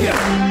hands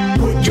together.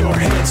 Put your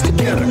hands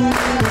together.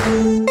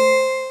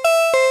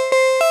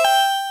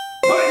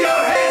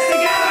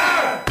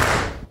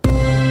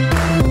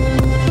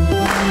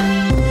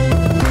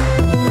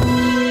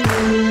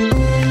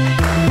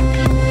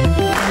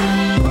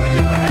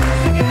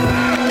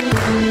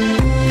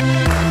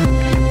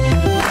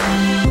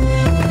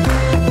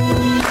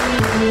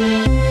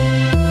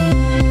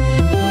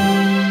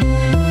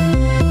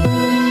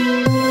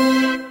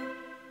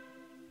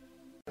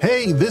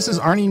 Hey, this is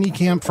Arnie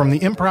Niekamp from the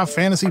improv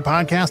fantasy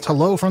podcast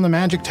Hello from the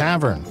Magic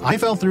Tavern. I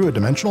fell through a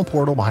dimensional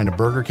portal behind a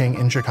Burger King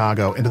in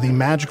Chicago into the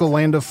magical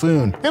land of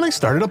Foon, and I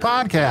started a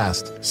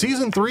podcast.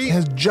 Season 3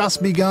 has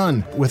just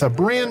begun with a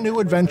brand new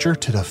adventure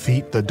to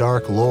defeat the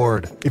Dark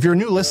Lord. If you're a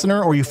new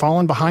listener or you've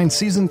fallen behind,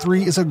 Season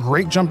 3 is a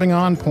great jumping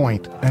on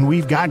point, and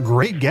we've got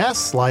great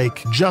guests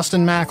like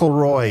Justin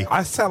McElroy.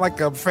 I sound like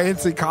a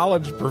fancy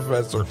college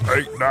professor.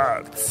 8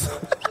 nuts.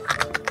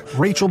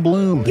 Rachel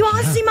Bloom. You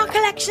want to see my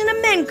collection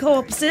of men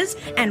corpses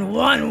and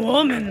one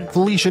woman?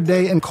 Felicia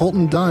Day and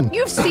Colton Dunn.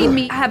 You've seen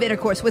me have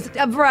intercourse with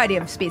a variety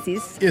of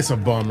species. It's a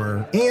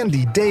bummer.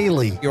 Andy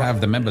Daly. You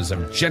have the members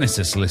of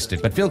Genesis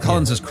listed, but Phil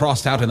Collins is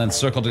crossed out and then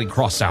circled and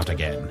crossed out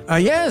again.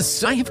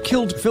 Yes, I have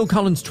killed Phil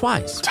Collins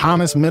twice.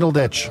 Thomas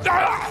Middleditch.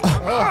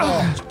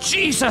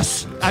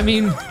 Jesus! I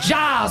mean,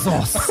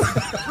 Jesus!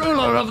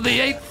 Ruler of the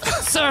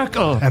 8th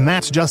Circle. And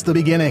that's just the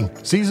beginning.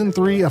 Season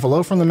 3 of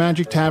Hello from the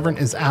Magic Tavern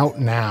is out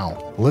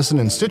now. Listen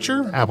in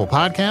Stitcher, Apple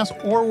Podcasts,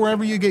 or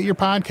wherever you get your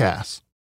podcasts.